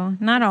you.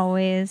 Not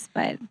always,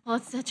 but. Well,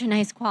 it's such a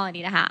nice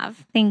quality to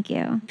have. Thank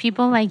you.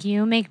 People like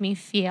you make me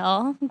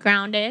feel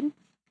grounded.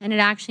 And it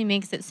actually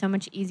makes it so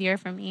much easier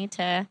for me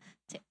to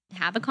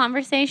have a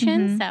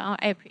conversation. So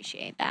I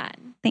appreciate that.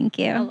 Thank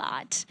you. A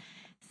lot.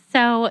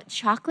 So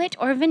chocolate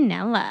or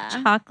vanilla?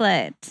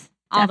 Chocolate.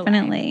 All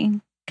definitely.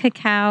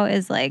 Cacao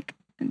is like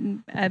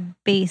a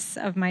base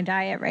of my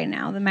diet right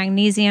now. The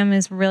magnesium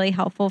is really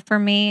helpful for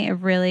me. It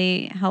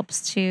really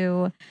helps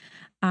to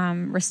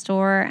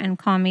restore and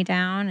calm me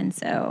down. And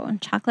so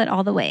chocolate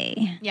all the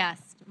way.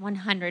 Yes,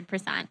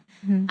 100%.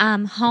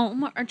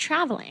 Home or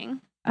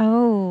traveling?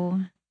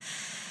 Oh,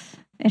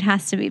 it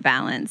has to be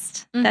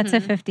balanced. That's a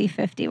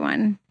 50-50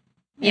 one.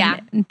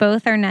 Yeah. And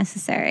both are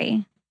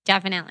necessary.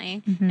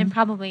 Definitely. And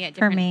probably at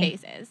different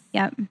phases.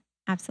 Yep,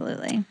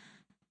 absolutely.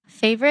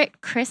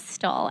 Favorite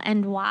crystal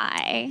and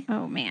why?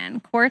 Oh man,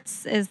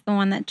 quartz is the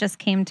one that just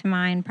came to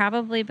mind,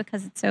 probably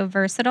because it's so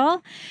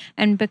versatile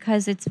and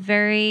because it's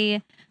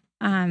very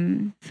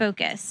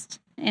focused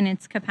in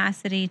its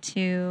capacity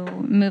to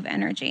move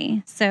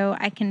energy. So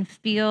I can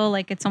feel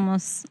like it's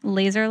almost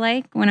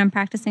laser-like when I'm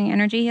practicing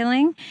energy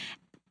healing.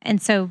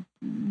 And so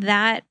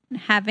that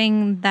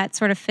having that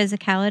sort of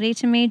physicality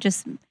to me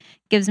just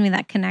gives me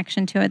that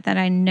connection to it that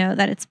I know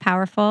that it's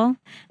powerful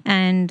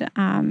and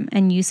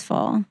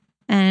useful.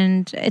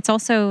 And it's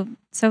also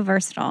so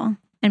versatile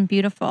and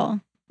beautiful,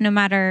 no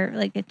matter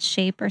like its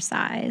shape or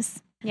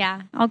size.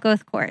 Yeah. I'll go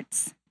with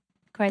quartz.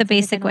 The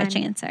basic witch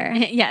answer.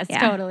 Yes,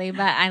 totally.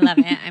 But I love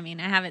it. I mean,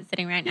 I have it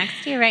sitting right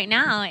next to you right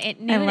now. It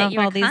knew that you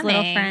were coming. I love all these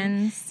little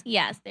friends.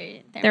 Yes,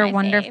 they're my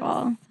wonderful.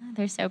 Faves.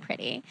 They're so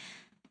pretty.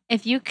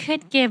 If you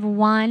could give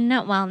one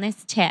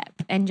wellness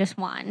tip and just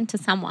one to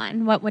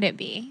someone, what would it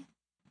be?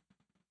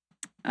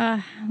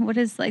 What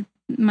is like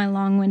my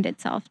long-winded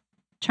self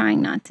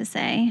trying not to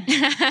say?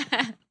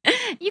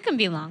 You can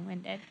be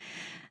long-winded.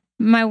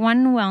 My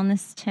one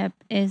wellness tip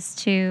is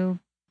to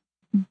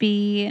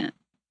be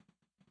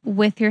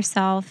with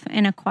yourself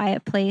in a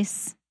quiet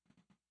place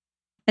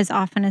as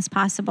often as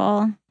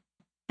possible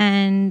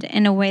and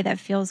in a way that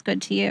feels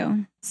good to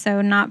you. So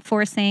not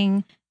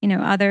forcing,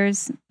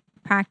 others'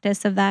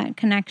 practice of that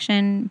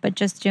connection, but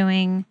just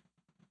doing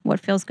what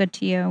feels good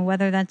to you,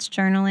 whether that's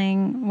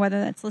journaling,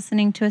 whether that's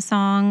listening to a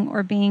song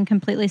or being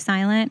completely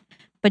silent,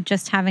 but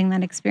just having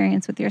that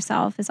experience with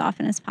yourself as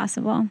often as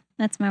possible.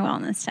 That's my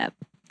wellness tip.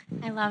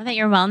 I love that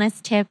your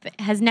wellness tip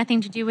has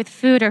nothing to do with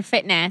food or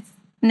fitness.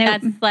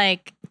 Nope. That's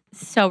like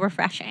so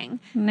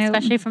refreshing,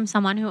 especially from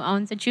someone who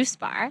owns a juice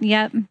bar.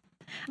 Yep.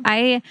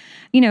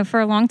 For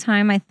a long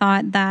time, I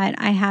thought that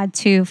I had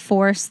to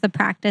force the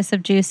practice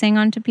of juicing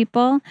onto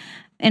people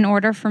in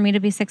order for me to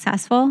be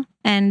successful.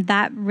 And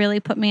that really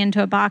put me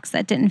into a box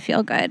that didn't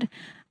feel good.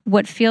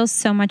 What feels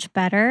so much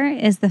better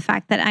is the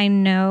fact that I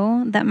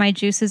know that my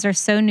juices are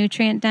so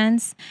nutrient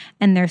dense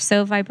and they're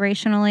so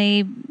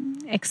vibrationally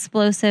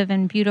explosive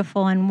and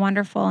beautiful and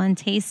wonderful and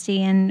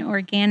tasty and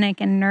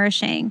organic and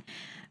nourishing.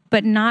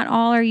 But not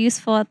all are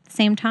useful at the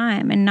same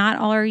time, and not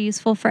all are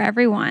useful for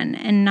everyone,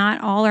 and not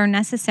all are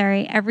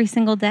necessary every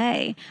single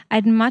day.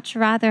 I'd much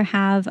rather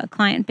have a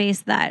client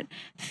base that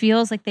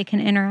feels like they can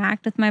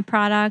interact with my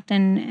product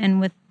and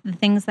with the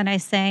things that I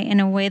say in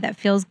a way that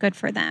feels good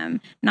for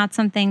them, not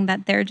something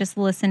that they're just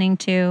listening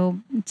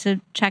to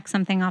check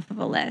something off of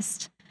a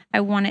list.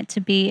 I want it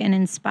to be an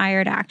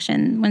inspired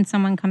action when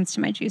someone comes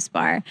to my juice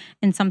bar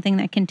and something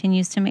that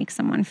continues to make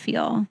someone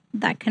feel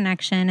that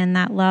connection and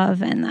that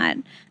love and that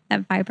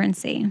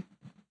vibrancy.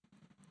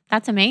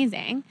 That's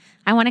amazing.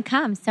 I want to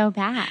come so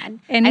bad.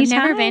 Anytime. I've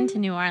never been to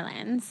New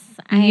Orleans.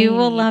 You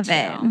will love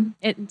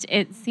it.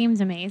 It seems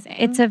amazing.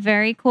 It's a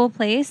very cool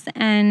place,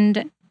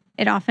 and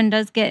it often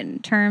does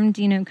get termed,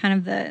 kind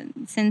of the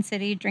Sin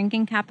City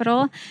drinking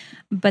capital,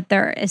 but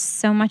there is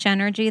so much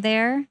energy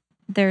there.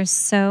 There's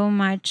so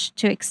much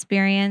to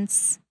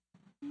experience.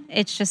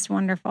 It's just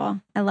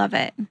wonderful. I love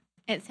it.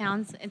 It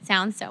sounds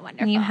so wonderful.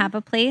 And you have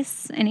a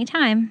place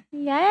anytime.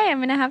 Yay, I'm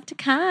going to have to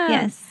come.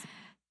 Yes.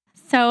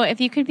 So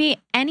if you could be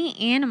any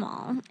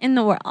animal in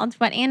the world,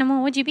 what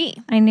animal would you be?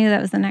 I knew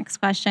that was the next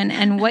question.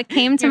 And what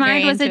came to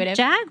mind was a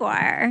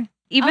jaguar.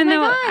 Even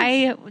though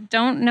I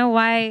don't know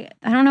why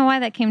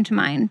that came to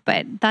mind,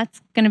 but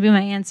that's going to be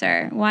my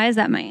answer. Why is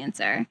that my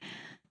answer?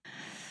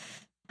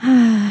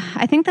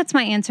 I think that's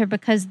my answer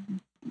because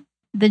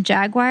the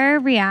jaguar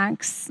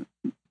reacts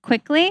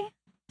quickly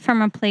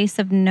from a place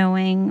of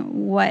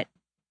knowing what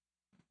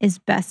is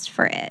best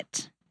for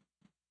it.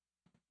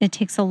 It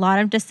takes a lot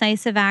of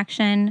decisive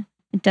action.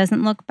 It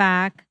doesn't look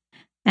back,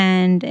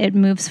 and it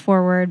moves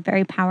forward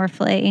very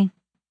powerfully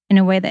in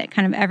a way that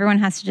kind of everyone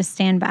has to just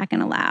stand back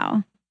and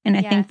allow. And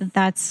I think that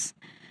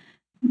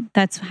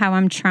that's how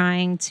I'm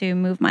trying to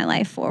move my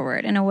life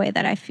forward in a way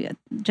that I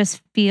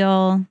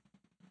feel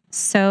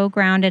so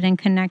grounded and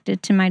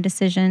connected to my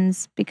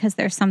decisions because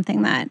there's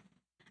something that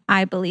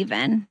I believe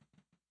in.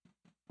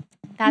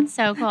 That's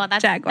so cool.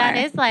 Jaguar. That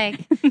is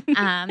like,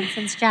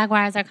 since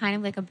jaguars are kind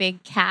of like a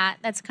big cat,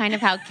 that's kind of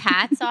how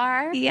cats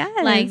are.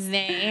 Yes. Like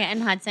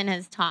and Hudson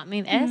has taught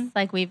me this.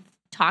 Like we've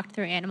talked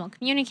through animal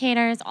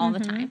communicators all the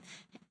time.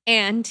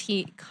 And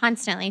he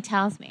constantly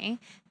tells me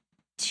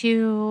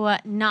to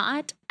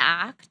not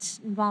act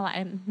while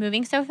I'm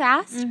moving so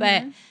fast,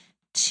 but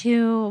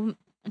to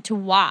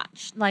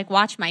watch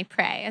my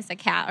prey, as a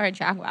cat or a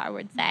jaguar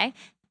would say,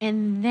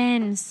 and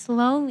then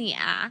slowly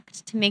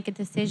act to make a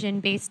decision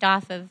based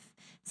off of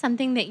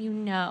something that you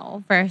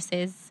know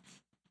versus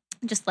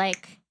just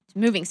like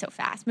moving so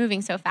fast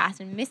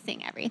and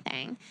missing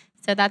everything.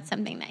 So that's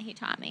something that he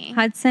taught me.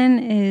 Hudson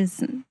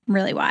is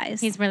really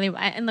wise. He's really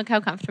wise. And look how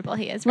comfortable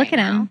he is Look right at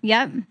him. now.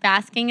 Yep.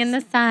 Basking in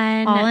the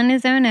sun. All in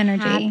his own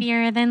energy.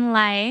 Happier than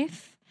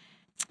life.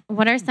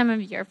 What are some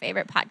of your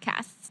favorite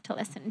podcasts to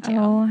listen to?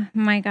 Oh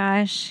my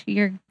gosh.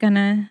 You're going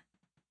to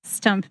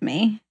stump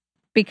me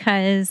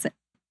because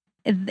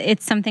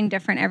it's something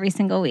different every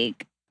single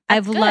week. I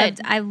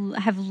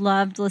have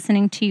loved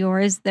listening to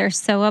yours. They're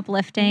so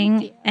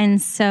uplifting and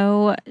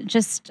so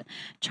just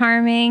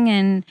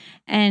charming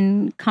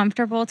and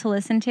comfortable to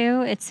listen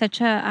to. It's such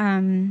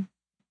a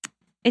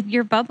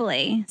you're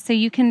bubbly, so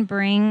you can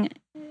bring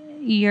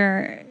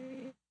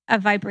a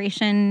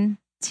vibration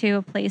to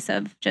a place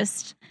of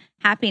just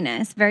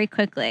happiness very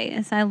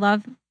quickly. So I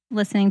love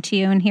listening to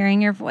you and hearing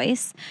your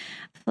voice.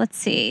 Let's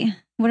see,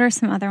 what are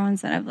some other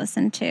ones that I've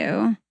listened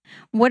to?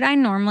 What I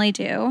normally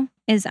do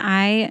is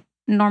I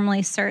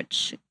normally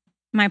search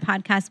my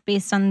podcast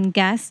based on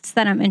guests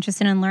that I'm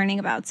interested in learning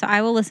about. So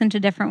I will listen to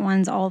different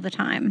ones all the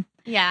time.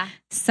 Yeah.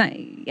 So,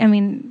 I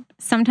mean,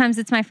 sometimes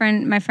it's my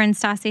friend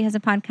Stassi has a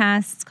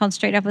podcast. It's called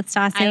Straight Up with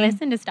Stassi. I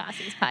listen to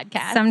Stassi's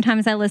podcast.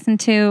 Sometimes I listen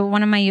to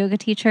one of my yoga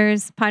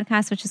teachers'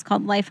 podcasts, which is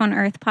called Life on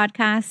Earth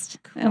podcast.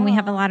 Cool. And we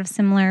have a lot of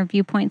similar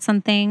viewpoints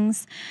on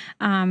things.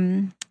 Let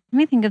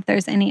me think if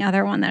there's any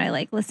other one that I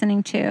like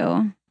listening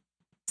to.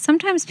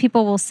 Sometimes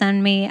people will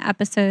send me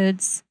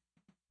episodes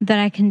that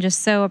I can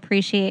just so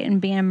appreciate and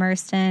be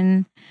immersed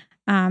in.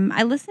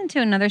 I listened to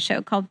another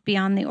show called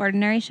Beyond the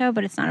Ordinary Show,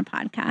 but it's not a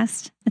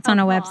podcast. It's on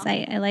a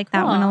website. I like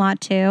that one a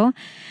lot too.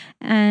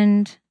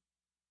 And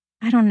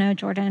I don't know,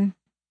 Jordan.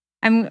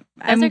 I'm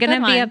going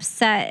to be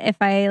upset if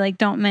I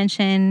don't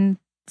mention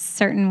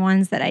certain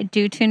ones that I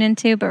do tune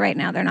into, but right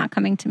now they're not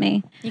coming to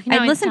me.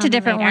 I listen to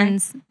different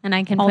ones and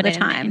I can all put the it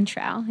time. In the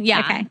intro. Yeah.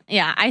 Okay.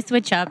 Yeah. I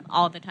switch up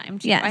all the time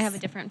too. Yes. I have a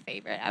different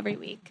favorite every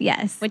week.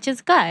 Yes. Which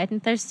is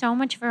good. There's so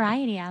much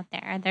variety out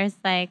there. There's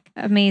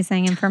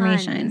amazing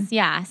information. Tons.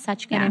 Yeah.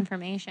 Such good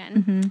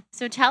information.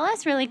 So tell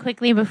us really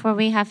quickly before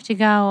we have to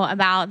go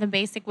about the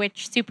Basic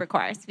Witch Super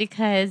Course,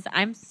 because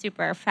I'm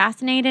super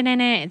fascinated in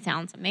it. It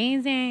sounds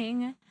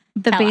amazing.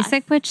 The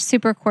Basic Witch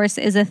Super Course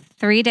is a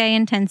 3-day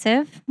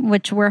intensive,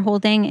 which we're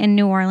holding in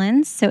New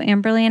Orleans. So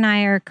Amberly and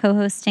I are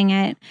co-hosting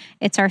it.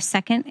 It's our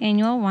second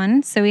annual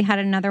one. So we had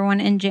another one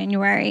in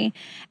January.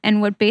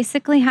 And what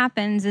basically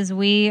happens is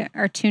we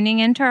are tuning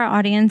into our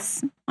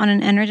audience on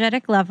an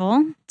energetic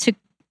level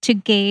to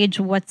gauge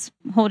what's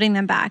holding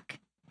them back.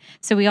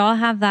 So we all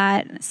have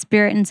that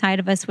spirit inside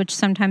of us, which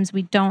sometimes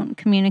we don't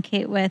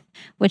communicate with,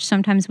 which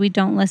sometimes we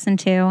don't listen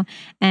to.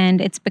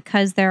 And it's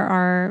because there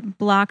are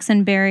blocks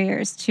and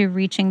barriers to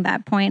reaching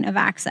that point of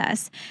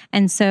access.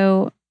 And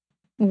so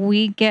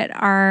we get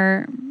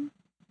our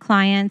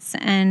clients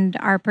and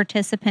our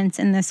participants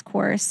in this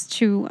course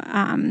to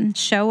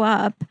show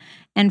up.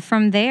 And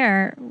from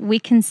there, we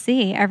can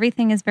see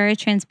everything is very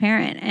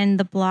transparent and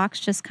the blocks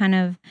just kind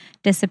of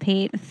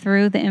dissipate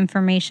through the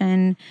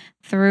information,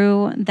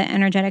 through the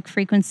energetic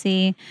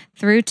frequency,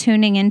 through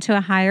tuning into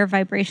a higher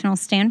vibrational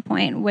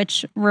standpoint,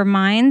 which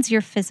reminds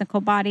your physical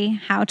body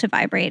how to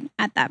vibrate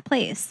at that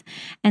place.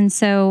 And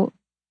so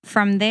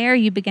from there,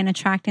 you begin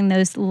attracting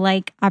those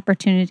like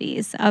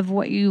opportunities of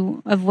what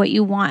you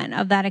want,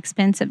 of that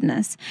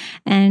expansiveness.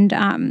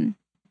 And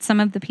some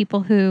of the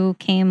people who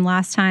came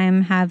last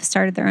time have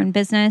started their own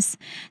business.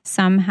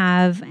 Some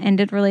have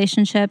ended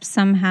relationships.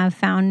 Some have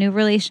found new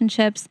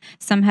relationships.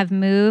 Some have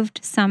moved.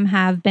 Some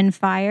have been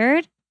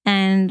fired.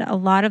 And a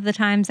lot of the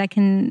times I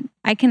can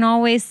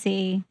always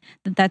see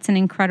that that's an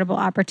incredible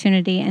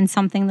opportunity and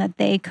something that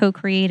they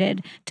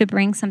co-created to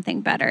bring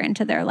something better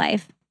into their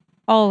life.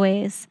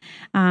 Always,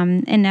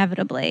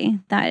 inevitably,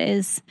 that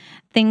is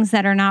things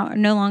that are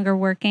no longer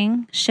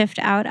working shift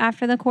out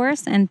after the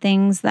course, and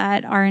things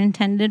that are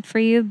intended for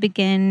you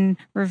begin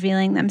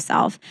revealing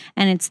themselves.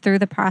 And it's through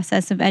the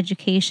process of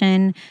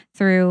education,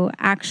 through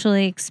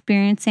actually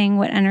experiencing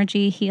what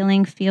energy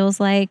healing feels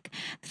like,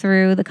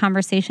 through the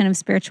conversation of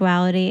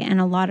spirituality,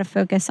 and a lot of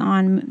focus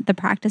on the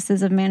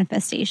practices of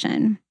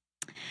manifestation.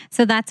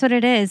 So that's what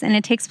it is. And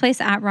it takes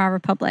place at Raw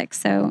Republic.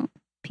 So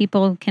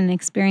people can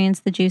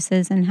experience the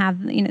juices and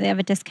have, they have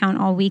a discount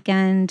all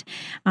weekend.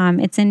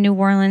 It's in New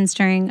Orleans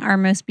during our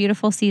most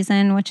beautiful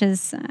season, which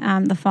is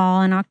the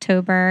fall in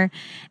October.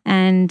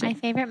 And my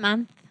favorite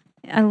month.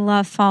 I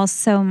love fall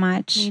so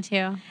much. Me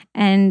too.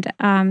 And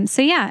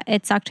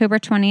it's October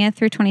 20th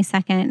through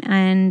 22nd.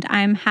 And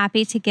I'm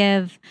happy to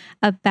give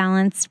a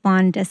Balanced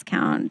Blonde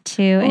discount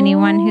to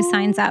anyone who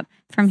signs up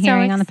from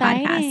hearing on the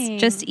podcast.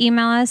 Just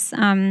email us.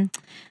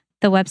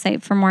 The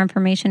website for more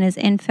information is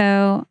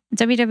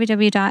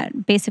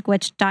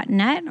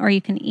www.basicwitch.net, or you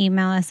can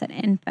email us at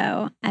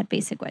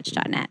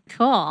info@basicwitch.net.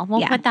 Cool.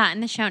 We'll put that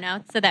in the show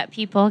notes so that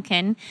people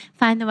can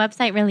find the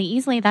website really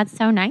easily. That's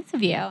so nice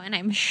of you. And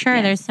I'm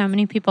sure there's so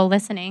many people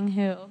listening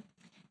who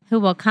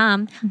will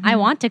come. Mm-hmm. I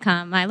want to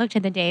come. I looked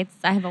at the dates.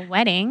 I have a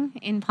wedding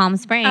in Palm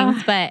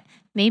Springs, but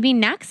maybe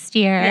next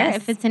year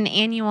if it's an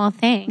annual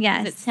thing.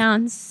 Yes. It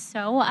sounds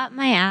so up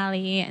my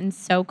alley and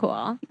so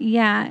cool.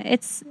 Yeah.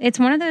 It's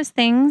one of those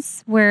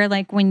things where,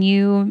 like, when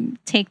you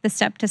take the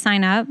step to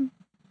sign up,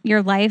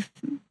 your life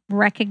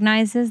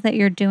recognizes that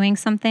you're doing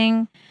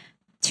something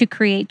to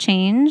create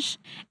change,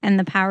 and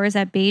the powers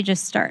that be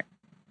just start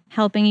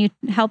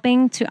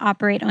helping to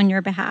operate on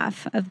your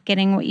behalf of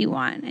getting what you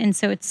want. And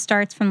so it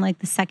starts from like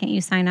the second you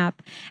sign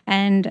up.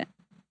 And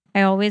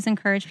I always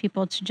encourage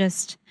people to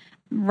just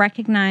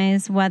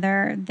recognize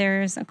whether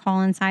there's a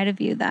call inside of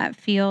you that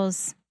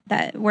feels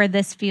where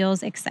this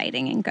feels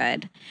exciting and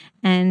good.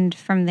 And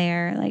from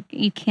there, like,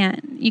 you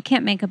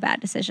can't make a bad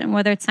decision,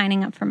 whether it's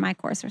signing up for my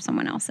course or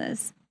someone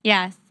else's.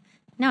 Yes.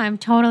 No, I'm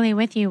totally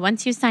with you.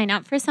 Once you sign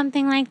up for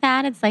something like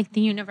that, it's like the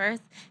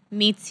universe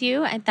meets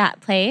you at that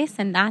place.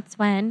 And that's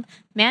when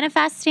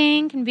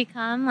manifesting can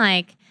become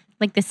like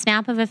the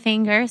snap of a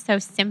finger, so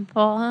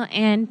simple,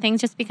 and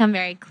things just become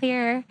very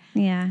clear.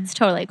 Yeah. It's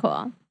totally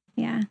cool.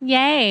 Yeah.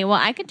 Yay. Well,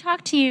 I could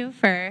talk to you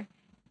for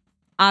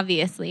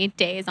obviously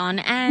days on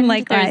end.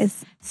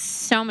 Likewise. There's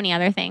so many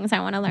other things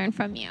I want to learn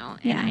from you.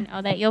 And I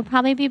know that you'll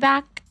probably be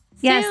back soon.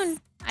 Yes,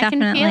 I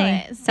can feel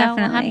it. So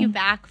definitely. we'll have you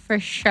back for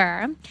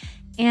sure.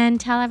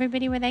 And tell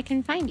everybody where they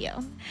can find you.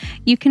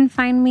 You can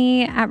find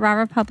me at Raw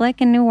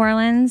Republic in New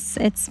Orleans.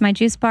 It's my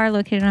juice bar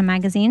located on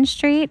Magazine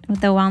Street.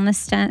 The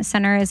Wellness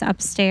Center is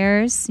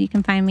upstairs. You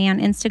can find me on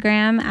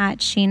Instagram at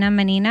Sheena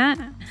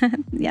Mannina.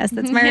 Yes,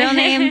 that's my real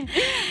name.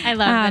 I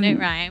love that it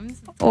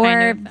rhymes. It's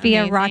or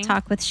via Raw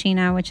Talk with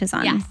Sheena, which is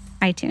on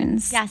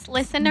iTunes. Yes,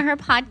 listen to her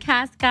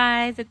podcast,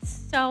 guys.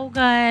 It's so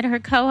good. Her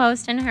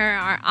co-host and her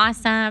are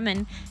awesome,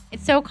 and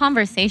it's so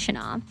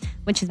conversational,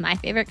 which is my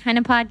favorite kind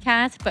of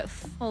podcast, but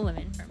full of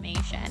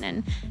information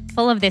and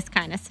full of this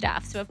kind of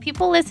stuff. So if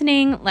people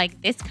listening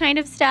like this kind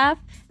of stuff,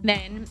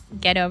 then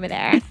get over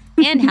there.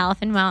 And health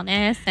and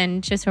wellness,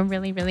 and just a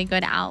really, really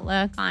good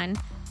outlook on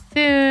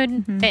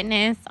food,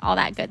 fitness, all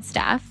that good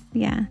stuff.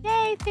 Yeah.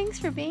 Yay, thanks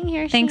for being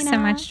here, Thanks Sheena. so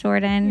much,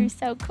 Jordan. You're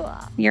so cool.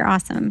 You're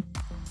awesome.